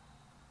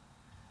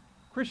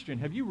 Christian,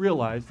 have you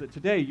realized that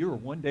today you are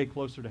one day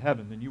closer to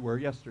heaven than you were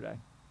yesterday?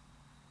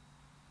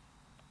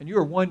 And you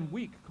are 1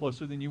 week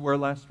closer than you were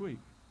last week.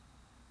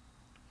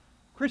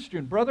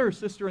 Christian, brother or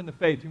sister in the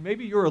faith, who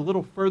maybe you're a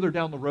little further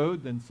down the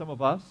road than some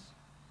of us,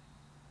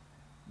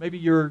 maybe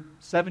you're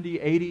 70,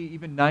 80,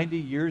 even 90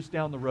 years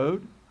down the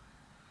road,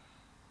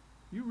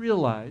 you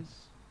realize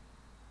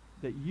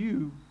that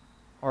you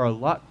are a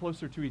lot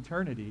closer to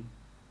eternity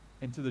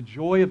and to the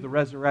joy of the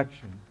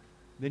resurrection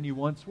than you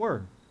once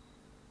were.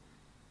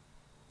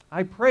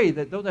 I pray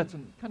that though that's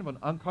kind of an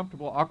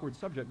uncomfortable, awkward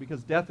subject,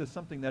 because death is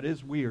something that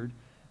is weird,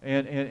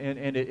 and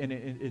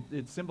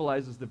it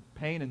symbolizes the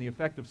pain and the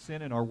effect of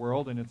sin in our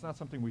world, and it's not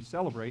something we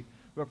celebrate,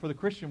 but for the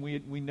Christian,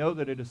 we know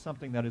that it is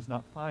something that is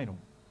not final.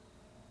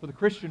 For the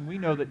Christian, we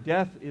know that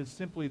death is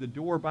simply the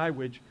door by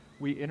which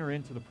we enter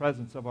into the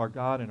presence of our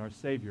God and our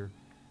Savior,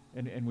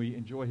 and we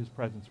enjoy His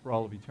presence for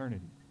all of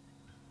eternity.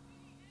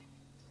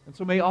 And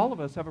so may all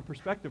of us have a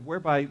perspective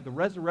whereby the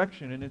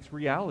resurrection and its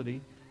reality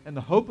and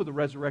the hope of the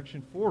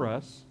resurrection for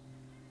us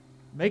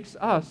makes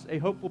us a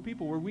hopeful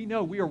people where we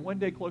know we are one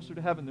day closer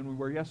to heaven than we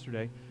were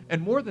yesterday.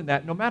 And more than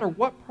that, no matter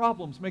what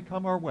problems may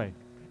come our way.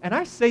 And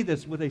I say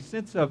this with a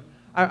sense of,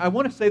 I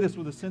want to say this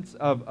with a sense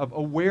of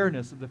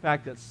awareness of the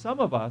fact that some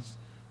of us,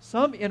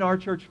 some in our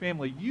church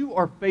family, you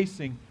are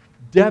facing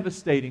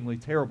devastatingly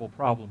terrible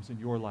problems in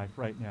your life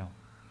right now.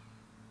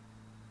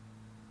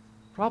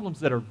 Problems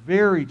that are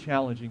very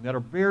challenging, that are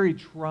very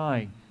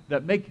trying,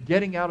 that make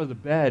getting out of the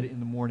bed in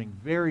the morning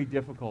very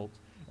difficult,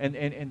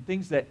 and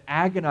things that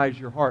agonize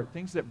your heart,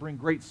 things that bring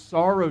great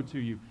sorrow to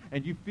you,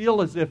 and you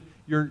feel as if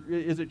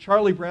is it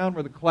Charlie Brown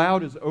where the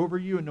cloud is over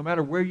you, and no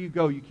matter where you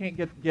go, you can't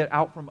get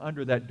out from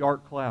under that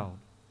dark cloud.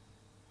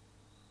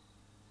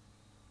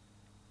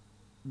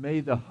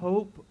 May the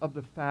hope of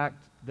the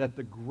fact that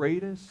the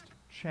greatest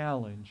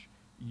challenge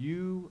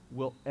you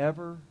will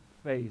ever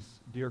face,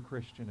 dear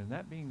Christian, and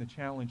that being the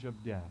challenge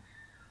of death,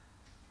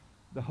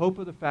 the hope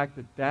of the fact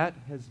that that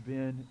has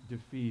been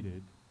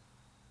defeated,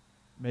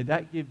 may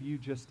that give you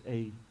just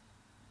a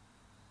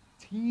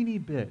teeny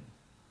bit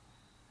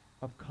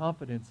of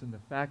confidence in the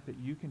fact that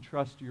you can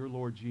trust your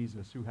Lord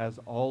Jesus, who has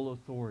all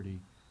authority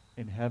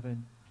in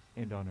heaven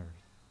and on earth.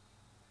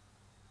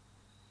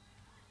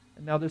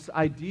 And now this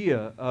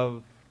idea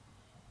of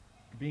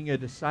being a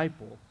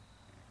disciple,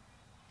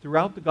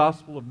 throughout the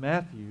Gospel of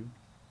Matthew,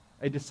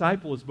 a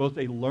disciple is both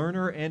a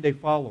learner and a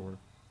follower.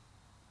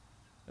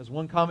 As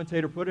one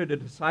commentator put it, a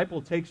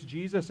disciple takes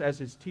Jesus as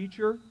his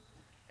teacher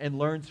and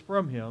learns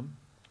from him,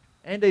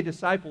 and a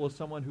disciple is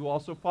someone who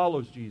also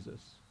follows Jesus.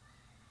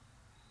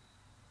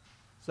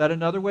 Said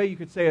another way, you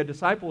could say a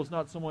disciple is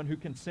not someone who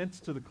consents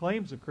to the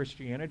claims of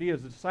Christianity.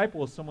 As a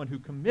disciple is someone who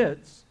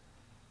commits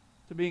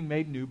to being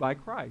made new by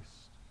Christ.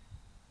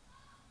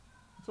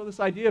 So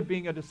this idea of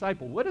being a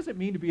disciple, what does it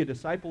mean to be a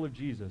disciple of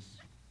Jesus?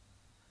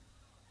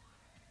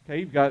 Okay,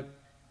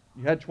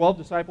 you had 12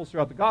 disciples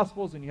throughout the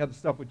Gospels, and you had the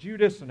stuff with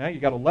Judas, and now you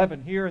got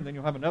 11 here, and then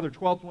you'll have another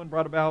 12th one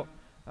brought about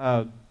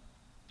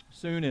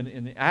soon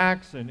in the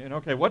Acts. And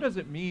okay, what does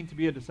it mean to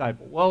be a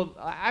disciple? Well,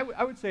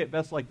 I would say it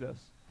best like this.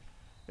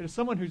 It is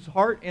someone whose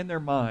heart and their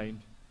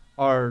mind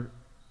are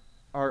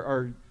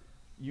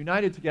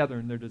united together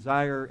in their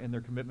desire and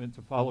their commitment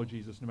to follow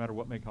Jesus no matter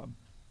what may come.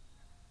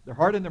 Their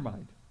heart and their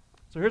mind.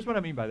 So here's what I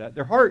mean by that.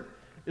 Their heart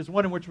is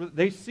one in which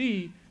they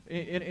see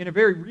in a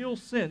very real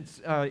sense,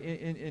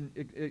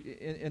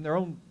 in their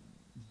own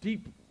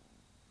deep,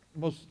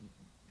 most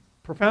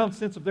profound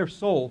sense of their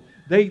soul,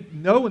 they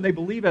know and they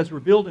believe as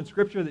revealed in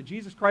Scripture that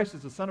Jesus Christ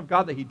is the Son of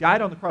God, that He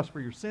died on the cross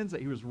for your sins,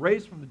 that He was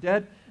raised from the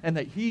dead, and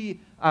that He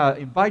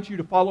invites you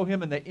to follow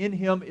Him, and that in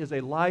Him is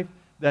a life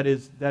that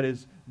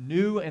is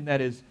new and that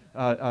is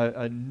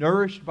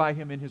nourished by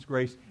Him in His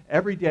grace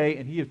every day,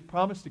 and He has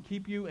promised to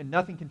keep you, and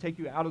nothing can take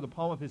you out of the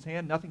palm of His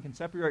hand, nothing can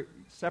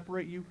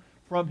separate you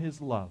from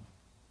His love.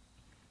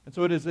 And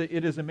so it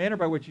is a manner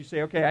by which you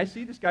say, okay, I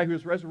see this guy who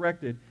is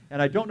resurrected,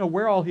 and I don't know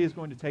where all He is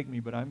going to take me,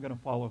 but I'm going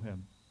to follow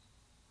Him.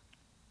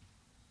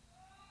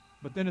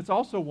 But then it's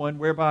also one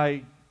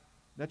whereby,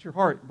 that's your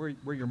heart,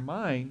 where your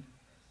mind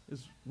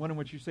is one in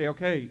which you say,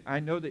 okay,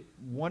 I know that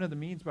one of the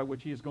means by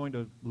which He is going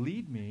to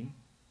lead me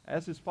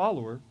as His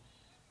follower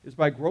is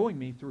by growing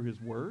me through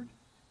His Word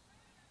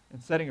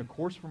and setting a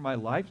course for my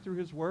life through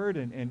His Word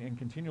and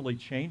continually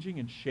changing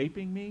and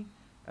shaping me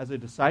as a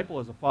disciple,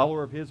 as a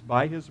follower of His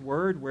by His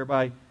Word,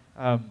 whereby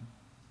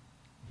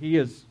He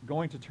is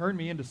going to turn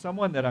me into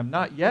someone that I'm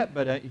not yet,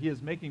 but He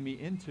is making me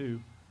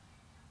into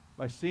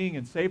by seeing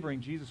and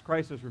savoring Jesus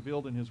Christ as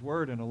revealed in His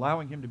Word and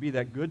allowing Him to be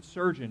that good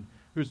surgeon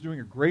who's doing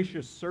a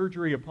gracious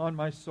surgery upon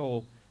my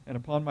soul and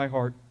upon my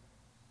heart,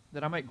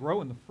 that I might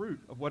grow in the fruit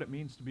of what it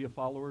means to be a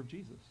follower of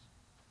Jesus.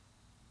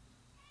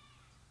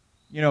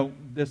 You know,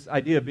 this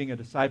idea of being a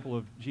disciple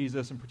of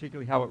Jesus, and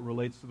particularly how it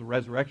relates to the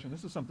resurrection,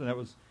 this is something that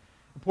was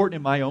important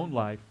in my own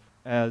life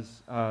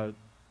as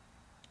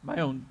my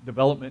own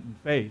development in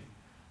faith.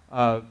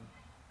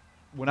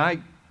 When I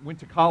went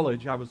to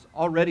college, I was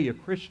already a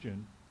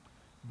Christian,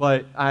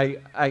 but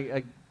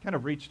I kind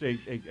of reached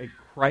a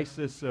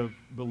crisis of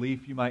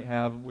belief you might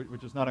have,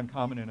 which is not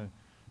uncommon in a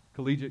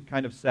collegiate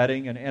kind of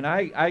setting. And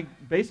I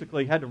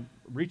basically had to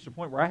reach the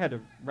point where I had to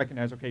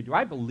recognize, okay, do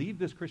I believe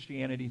this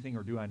Christianity thing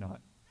or do I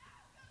not?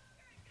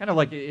 Kind of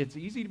like it's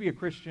easy to be a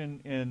Christian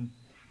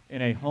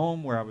in a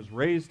home where I was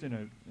raised in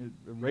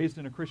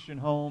a Christian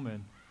home,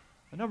 and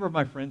a number of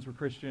my friends were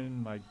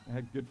Christian. I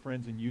had good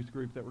friends in youth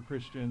group that were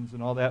Christians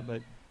and all that,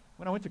 but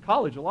when I went to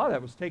college, a lot of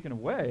that was taken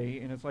away,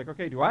 and it's like,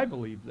 okay, do I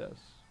believe this?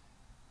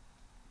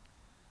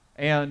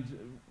 And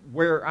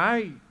where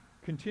I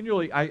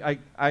continually,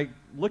 I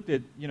looked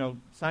at,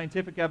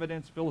 scientific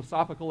evidence,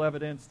 philosophical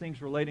evidence, things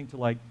relating to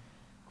like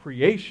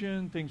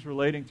creation, things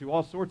relating to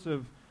all sorts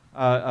of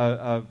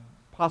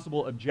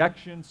possible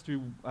objections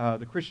to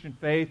the Christian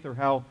faith or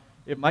how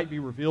it might be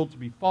revealed to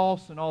be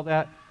false and all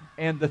that.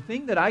 And the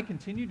thing that I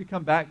continued to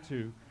come back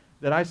to,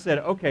 that I said,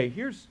 okay,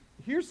 here's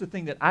the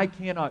thing that I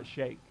cannot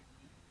shake,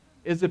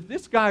 is if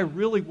this guy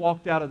really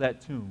walked out of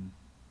that tomb,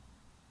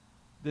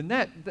 then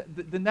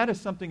that is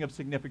something of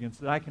significance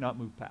that I cannot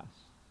move past.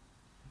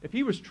 If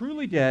he was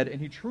truly dead and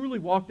he truly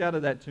walked out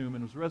of that tomb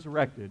and was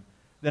resurrected,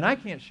 then I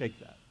can't shake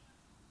that.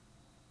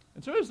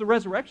 And so it was the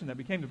resurrection that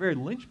became the very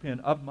linchpin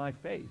of my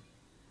faith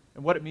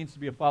and what it means to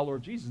be a follower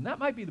of Jesus. And that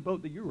might be the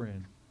boat that you were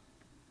in.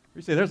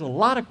 You say, there's a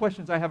lot of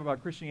questions I have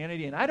about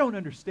Christianity, and I don't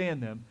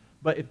understand them,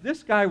 but if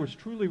this guy was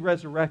truly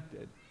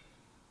resurrected,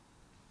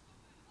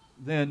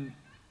 then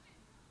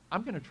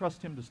I'm going to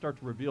trust Him to start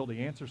to reveal the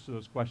answers to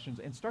those questions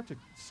and start to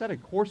set a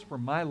course for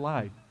my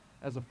life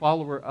as a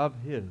follower of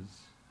His.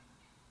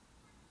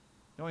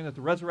 knowing that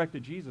the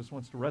resurrected Jesus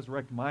wants to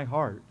resurrect my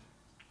heart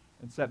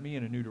and set me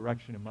in a new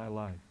direction in my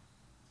life.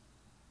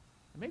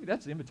 And maybe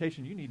that's the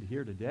invitation you need to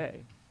hear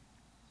today.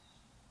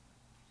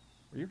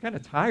 Or you're kind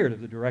of tired of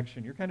the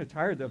direction. You're kind of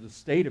tired of the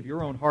state of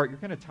your own heart. You're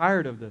kind of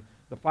tired of the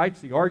fights,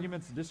 the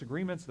arguments, the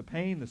disagreements, the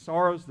pain, the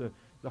sorrows,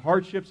 the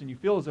hardships, and you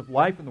feel as if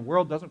life in the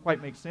world doesn't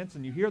quite make sense,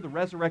 and you hear the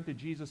resurrected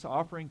Jesus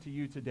offering to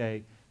you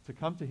today to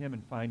come to him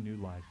and find new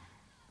life.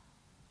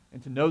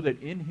 And to know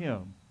that in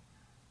him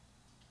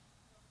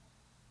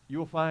you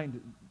will find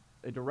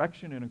a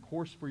direction and a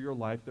course for your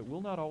life that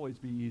will not always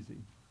be easy.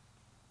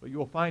 But you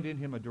will find in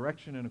him a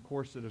direction and a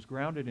course that is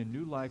grounded in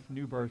new life,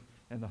 new birth,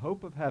 and the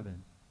hope of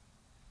heaven,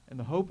 and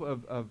the hope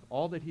of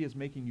all that he is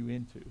making you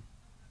into.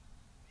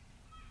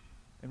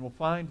 And we'll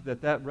find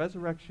that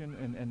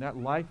resurrection and that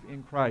life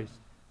in Christ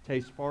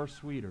tastes far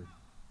sweeter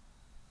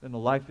than the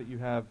life that you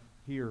have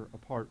here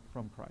apart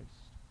from Christ.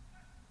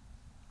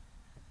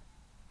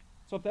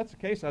 So if that's the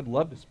case, I'd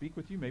love to speak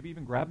with you. Maybe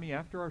even grab me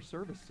after our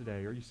service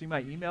today. Or you see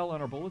my email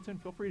on our bulletin,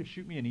 feel free to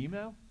shoot me an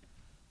email.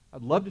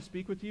 I'd love to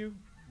speak with you.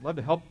 I'd love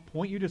to help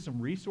point you to some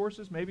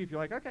resources. Maybe if you're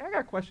like, okay, I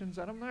got questions.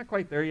 I'm not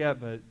quite there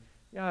yet, but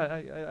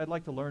yeah, I'd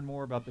like to learn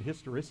more about the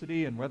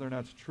historicity and whether or not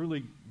it's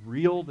truly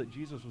real that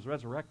Jesus was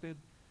resurrected.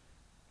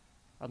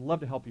 I'd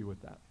love to help you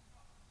with that.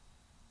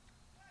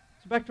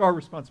 So back to our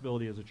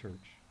responsibility as a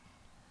church.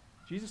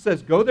 Jesus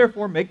says, go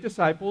therefore, make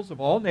disciples of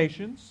all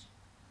nations.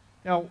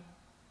 Now,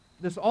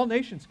 this all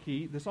nations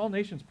key, this all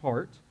nations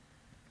part,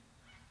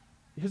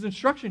 his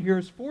instruction here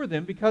is for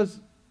them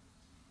because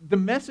the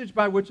message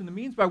by which and the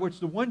means by which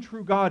the one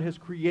true God has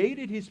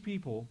created his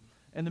people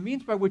and the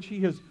means by which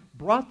he has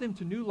brought them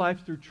to new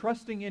life through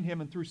trusting in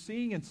him and through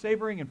seeing and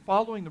savoring and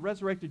following the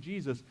resurrected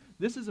Jesus,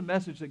 this is a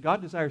message that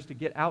God desires to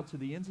get out to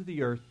the ends of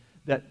the earth,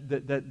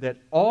 that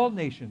all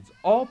nations,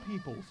 all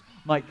peoples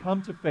might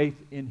come to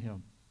faith in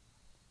him.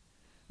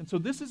 And so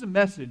this is a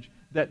message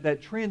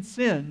that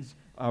transcends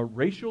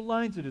racial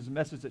lines. It is a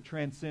message that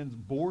transcends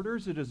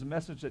borders. It is a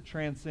message that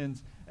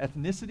transcends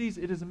ethnicities.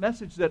 It is a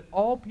message that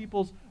all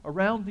peoples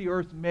around the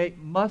earth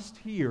must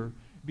hear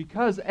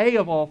because,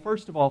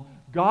 first of all,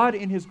 God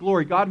in his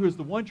glory, God who is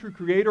the one true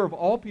creator of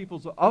all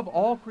peoples, of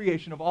all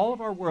creation, of all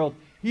of our world,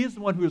 he is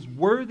the one who is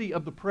worthy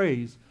of the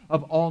praise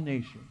of all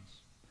nations.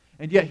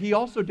 And yet he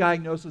also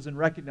diagnoses and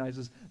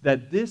recognizes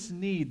that this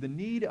need, the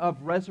need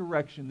of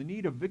resurrection, the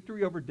need of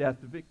victory over death,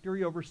 the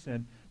victory over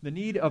sin, the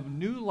need of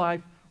new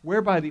life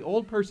whereby the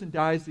old person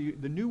dies,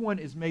 the new one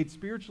is made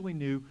spiritually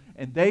new,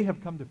 and they have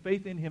come to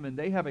faith in him, and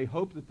they have a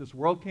hope that this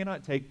world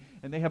cannot take,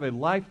 and they have a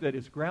life that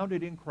is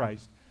grounded in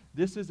Christ.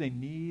 This is a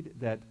need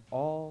that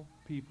all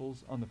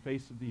peoples on the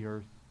face of the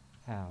earth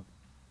have.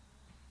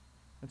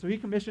 And so he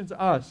commissions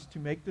us to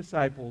make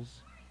disciples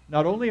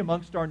not only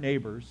amongst our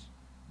neighbors,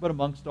 but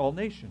amongst all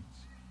nations,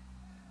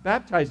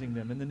 baptizing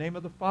them in the name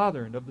of the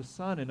Father and of the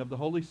Son and of the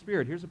Holy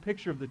Spirit. Here's a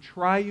picture of the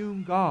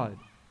triune God,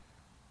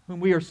 whom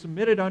we are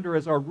submitted under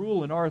as our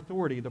rule and our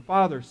authority, the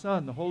Father,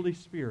 Son, the Holy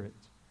Spirit,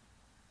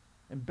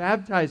 and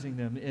baptizing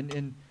them.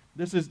 And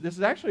this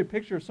is actually a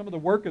picture of some of the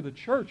work of the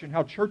church and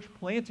how church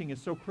planting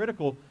is so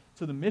critical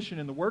to the mission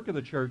and the work of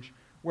the church,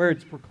 where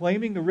it's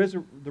proclaiming the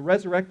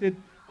resurrected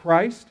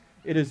Christ.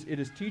 It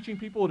is teaching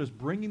people. It is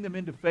bringing them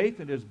into faith.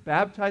 It is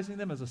baptizing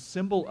them as a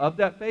symbol of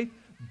that faith,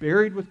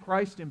 buried with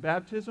Christ in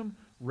baptism,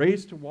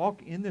 raised to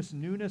walk in this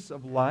newness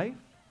of life.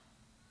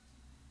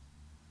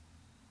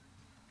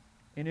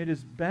 And it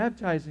is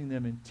baptizing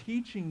them and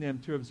teaching them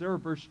to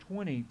observe, verse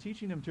 20,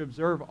 teaching them to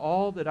observe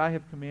all that I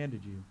have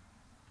commanded you.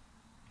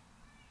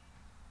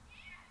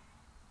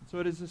 And so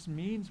it is this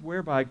means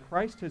whereby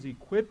Christ has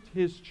equipped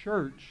his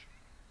church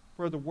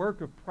for the work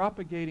of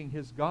propagating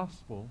his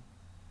gospel,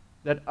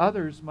 that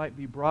others might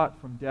be brought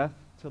from death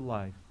to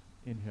life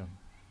in him.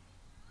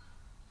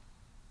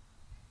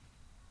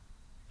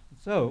 And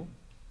so,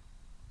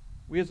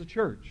 we as a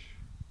church,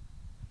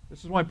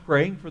 this is why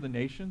praying for the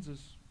nations is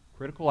a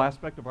critical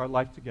aspect of our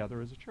life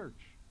together as a church.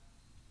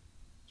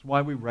 It's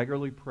why we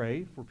regularly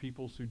pray for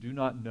peoples who do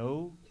not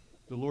know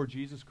the Lord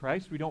Jesus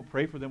Christ. We don't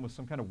pray for them with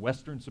some kind of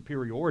Western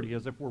superiority,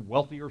 as if we're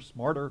wealthier,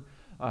 smarter,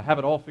 have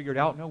it all figured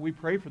out. No, we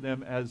pray for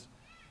them as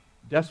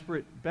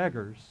desperate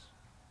beggars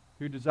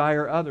who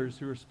desire others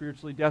who are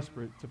spiritually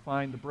desperate to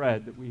find the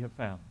bread that we have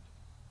found.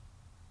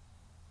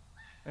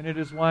 And it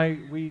is why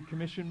we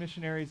commission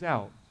missionaries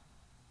out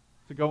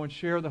to go and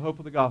share the hope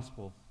of the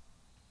gospel.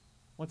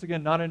 Once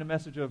again, not in a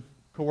message of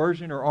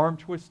coercion or arm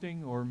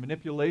twisting or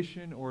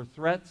manipulation or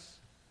threats,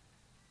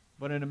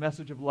 but in a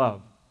message of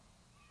love.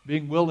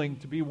 Being willing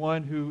to be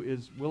one who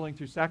is willing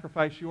to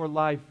sacrifice your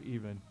life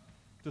even,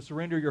 to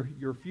surrender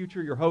your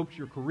future, your hopes,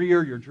 your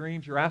career, your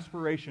dreams, your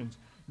aspirations,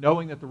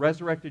 knowing that the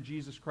resurrected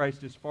Jesus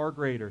Christ is far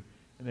greater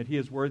and that he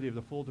is worthy of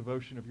the full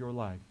devotion of your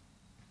life.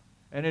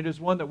 And it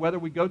is one that whether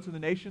we go to the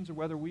nations or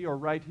whether we are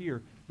right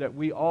here, that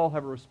we all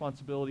have a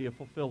responsibility of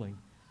fulfilling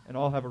and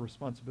all have a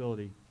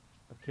responsibility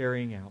of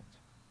carrying out.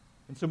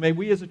 And so may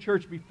we as a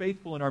church be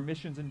faithful in our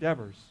missions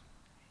endeavors.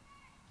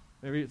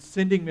 Maybe it's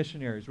sending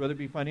missionaries, whether it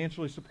be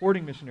financially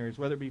supporting missionaries,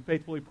 whether it be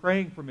faithfully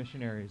praying for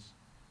missionaries.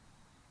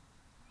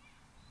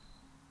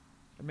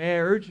 And may I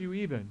urge you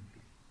even,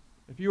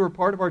 if you are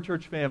part of our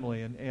church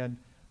family and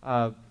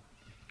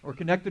or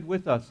connected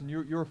with us and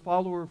you're a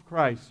follower of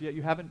Christ, yet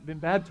you haven't been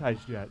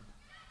baptized yet,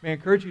 may I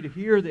encourage you to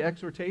hear the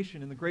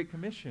exhortation in the Great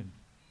Commission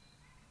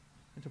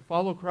and to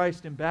follow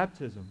Christ in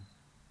baptism,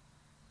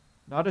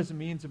 not as a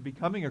means of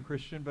becoming a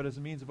Christian, but as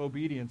a means of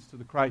obedience to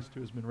the Christ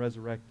who has been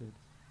resurrected.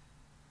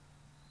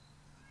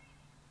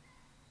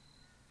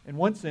 In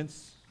one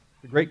sense,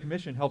 the Great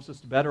Commission helps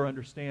us to better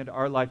understand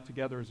our life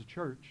together as a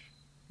church.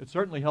 It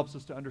certainly helps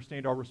us to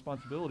understand our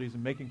responsibilities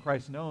in making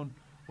Christ known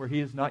where He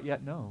is not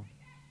yet known.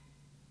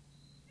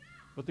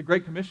 But the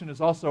Great Commission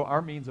is also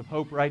our means of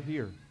hope right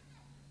here.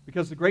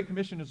 Because the Great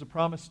Commission is a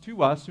promise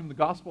to us, whom the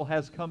gospel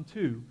has come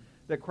to,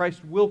 that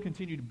Christ will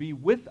continue to be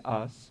with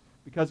us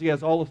because He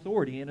has all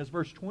authority. And as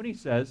verse 20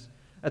 says,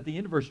 at the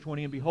end of verse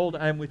 20, and behold,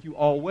 I am with you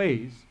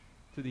always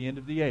to the end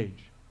of the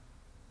age.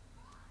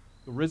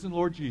 The risen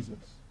Lord Jesus,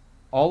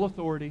 all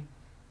authority,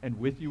 and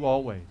with you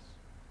always.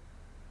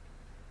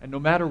 And no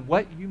matter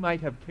what you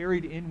might have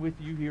carried in with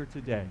you here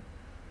today,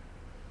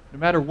 no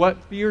matter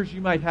what fears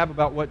you might have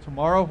about what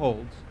tomorrow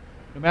holds,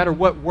 no matter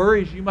what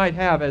worries you might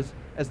have as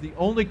the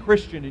only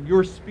Christian in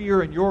your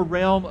sphere, in your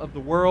realm of the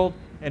world,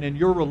 and in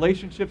your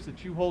relationships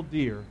that you hold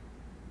dear,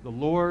 the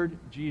Lord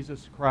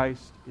Jesus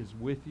Christ is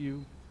with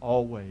you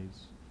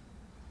always.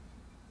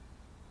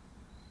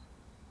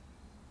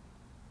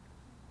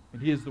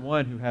 And He is the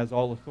one who has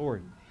all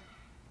authority.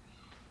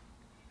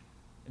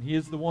 And He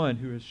is the one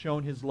who has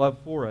shown His love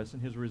for us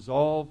and His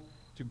resolve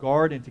to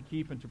guard and to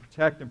keep and to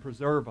protect and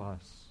preserve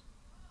us,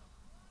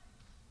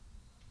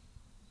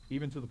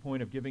 even to the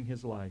point of giving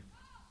His life.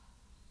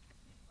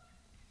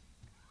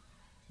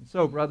 And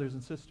so, brothers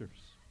and sisters,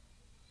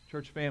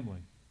 church family,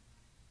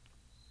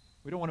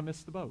 we don't want to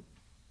miss the boat.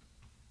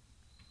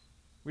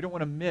 We don't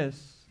want to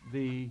miss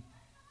the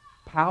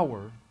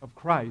power of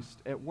Christ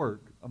at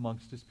work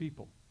amongst His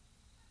people.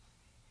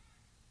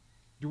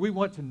 Do we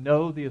want to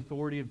know the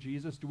authority of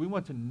Jesus? Do we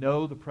want to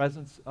know the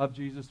presence of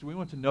Jesus? Do we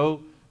want to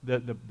know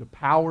the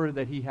power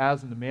that He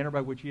has and the manner by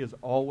which He is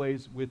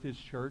always with His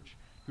church?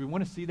 Do we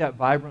want to see that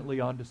vibrantly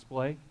on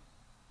display?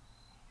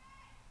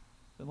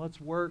 Then let's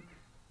work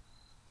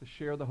to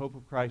share the hope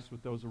of Christ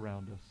with those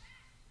around us.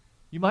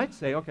 You might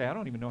say, okay, I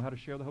don't even know how to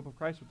share the hope of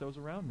Christ with those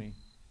around me.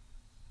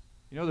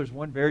 You know, there's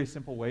one very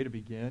simple way to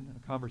begin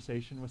a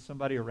conversation with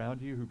somebody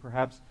around you who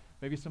perhaps,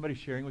 maybe somebody's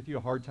sharing with you a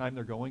hard time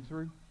they're going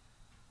through,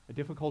 a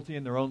difficulty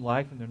in their own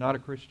life, and they're not a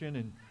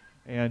Christian,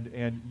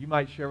 and you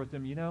might share with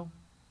them, you know,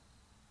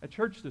 at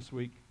church this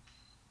week,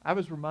 I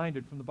was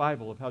reminded from the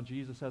Bible of how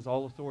Jesus has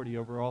all authority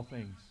over all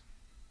things.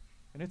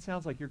 And it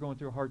sounds like you're going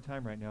through a hard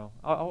time right now.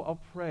 I'll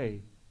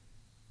pray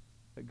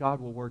that God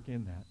will work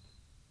in that.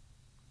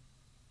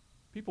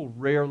 People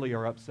rarely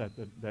are upset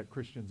that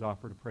Christians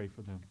offer to pray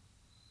for them.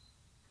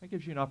 That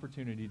gives you an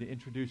opportunity to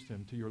introduce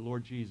them to your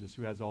Lord Jesus,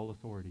 who has all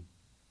authority.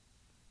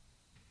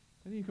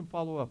 And then you can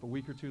follow up a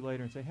week or two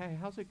later and say, hey,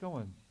 how's it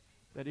going?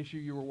 That issue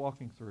you were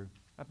walking through.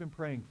 I've been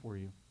praying for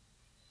you.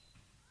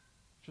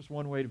 It's just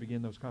one way to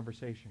begin those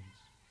conversations.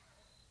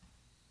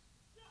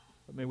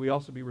 But may we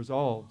also be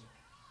resolved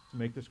to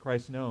make this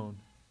Christ known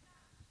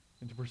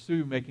and to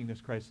pursue making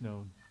this Christ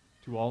known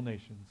to all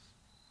nations,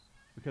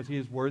 because He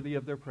is worthy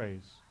of their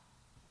praise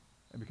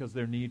and because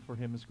their need for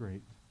Him is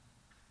great.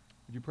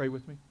 Would you pray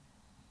with me?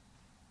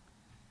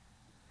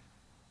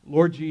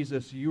 Lord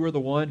Jesus, You are the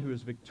one who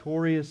is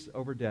victorious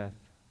over death.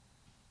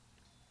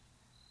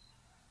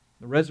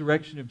 The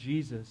resurrection of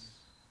Jesus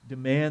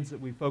demands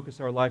that we focus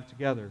our life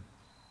together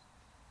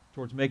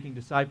towards making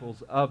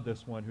disciples of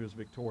this one who is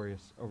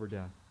victorious over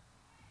death.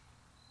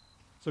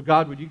 So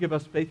God, would You give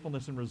us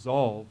faithfulness and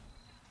resolve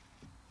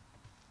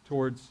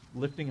towards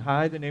lifting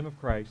high the name of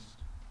Christ,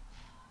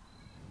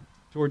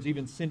 towards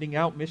even sending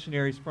out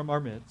missionaries from our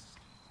midst,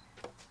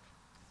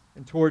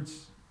 and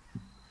towards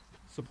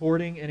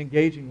supporting and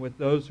engaging with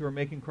those who are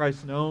making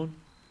Christ known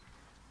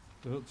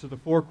to the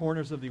four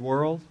corners of the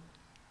world,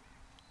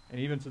 and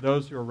even to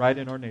those who are right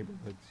in our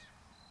neighborhoods.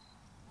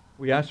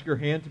 We ask Your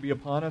hand to be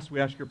upon us. We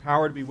ask Your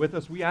power to be with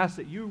us. We ask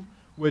that You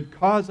would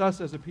cause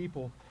us as a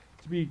people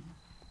to be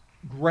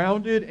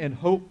grounded and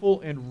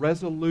hopeful and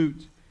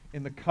resolute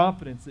in the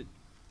confidence that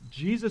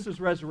Jesus is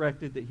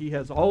resurrected, that He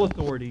has all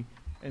authority,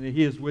 and that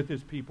He is with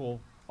His people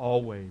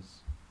always.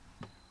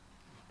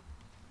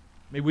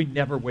 May we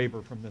never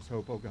waver from this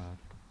hope, O God.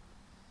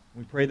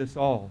 We pray this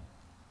all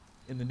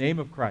in the name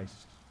of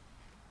Christ.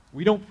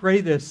 We don't pray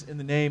this in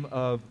the name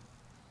of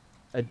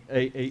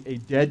a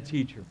dead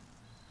teacher.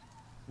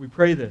 We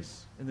pray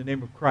this in the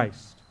name of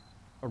Christ,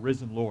 a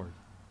risen Lord,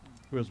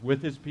 who is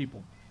with His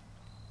people.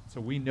 So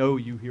we know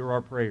You hear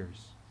our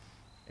prayers,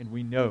 and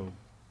we know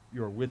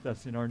You are with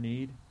us in our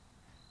need,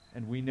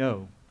 and we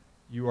know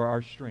You are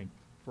our strength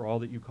for all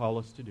that You call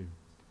us to do.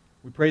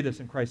 We pray this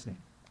in Christ's name.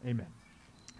 Amen.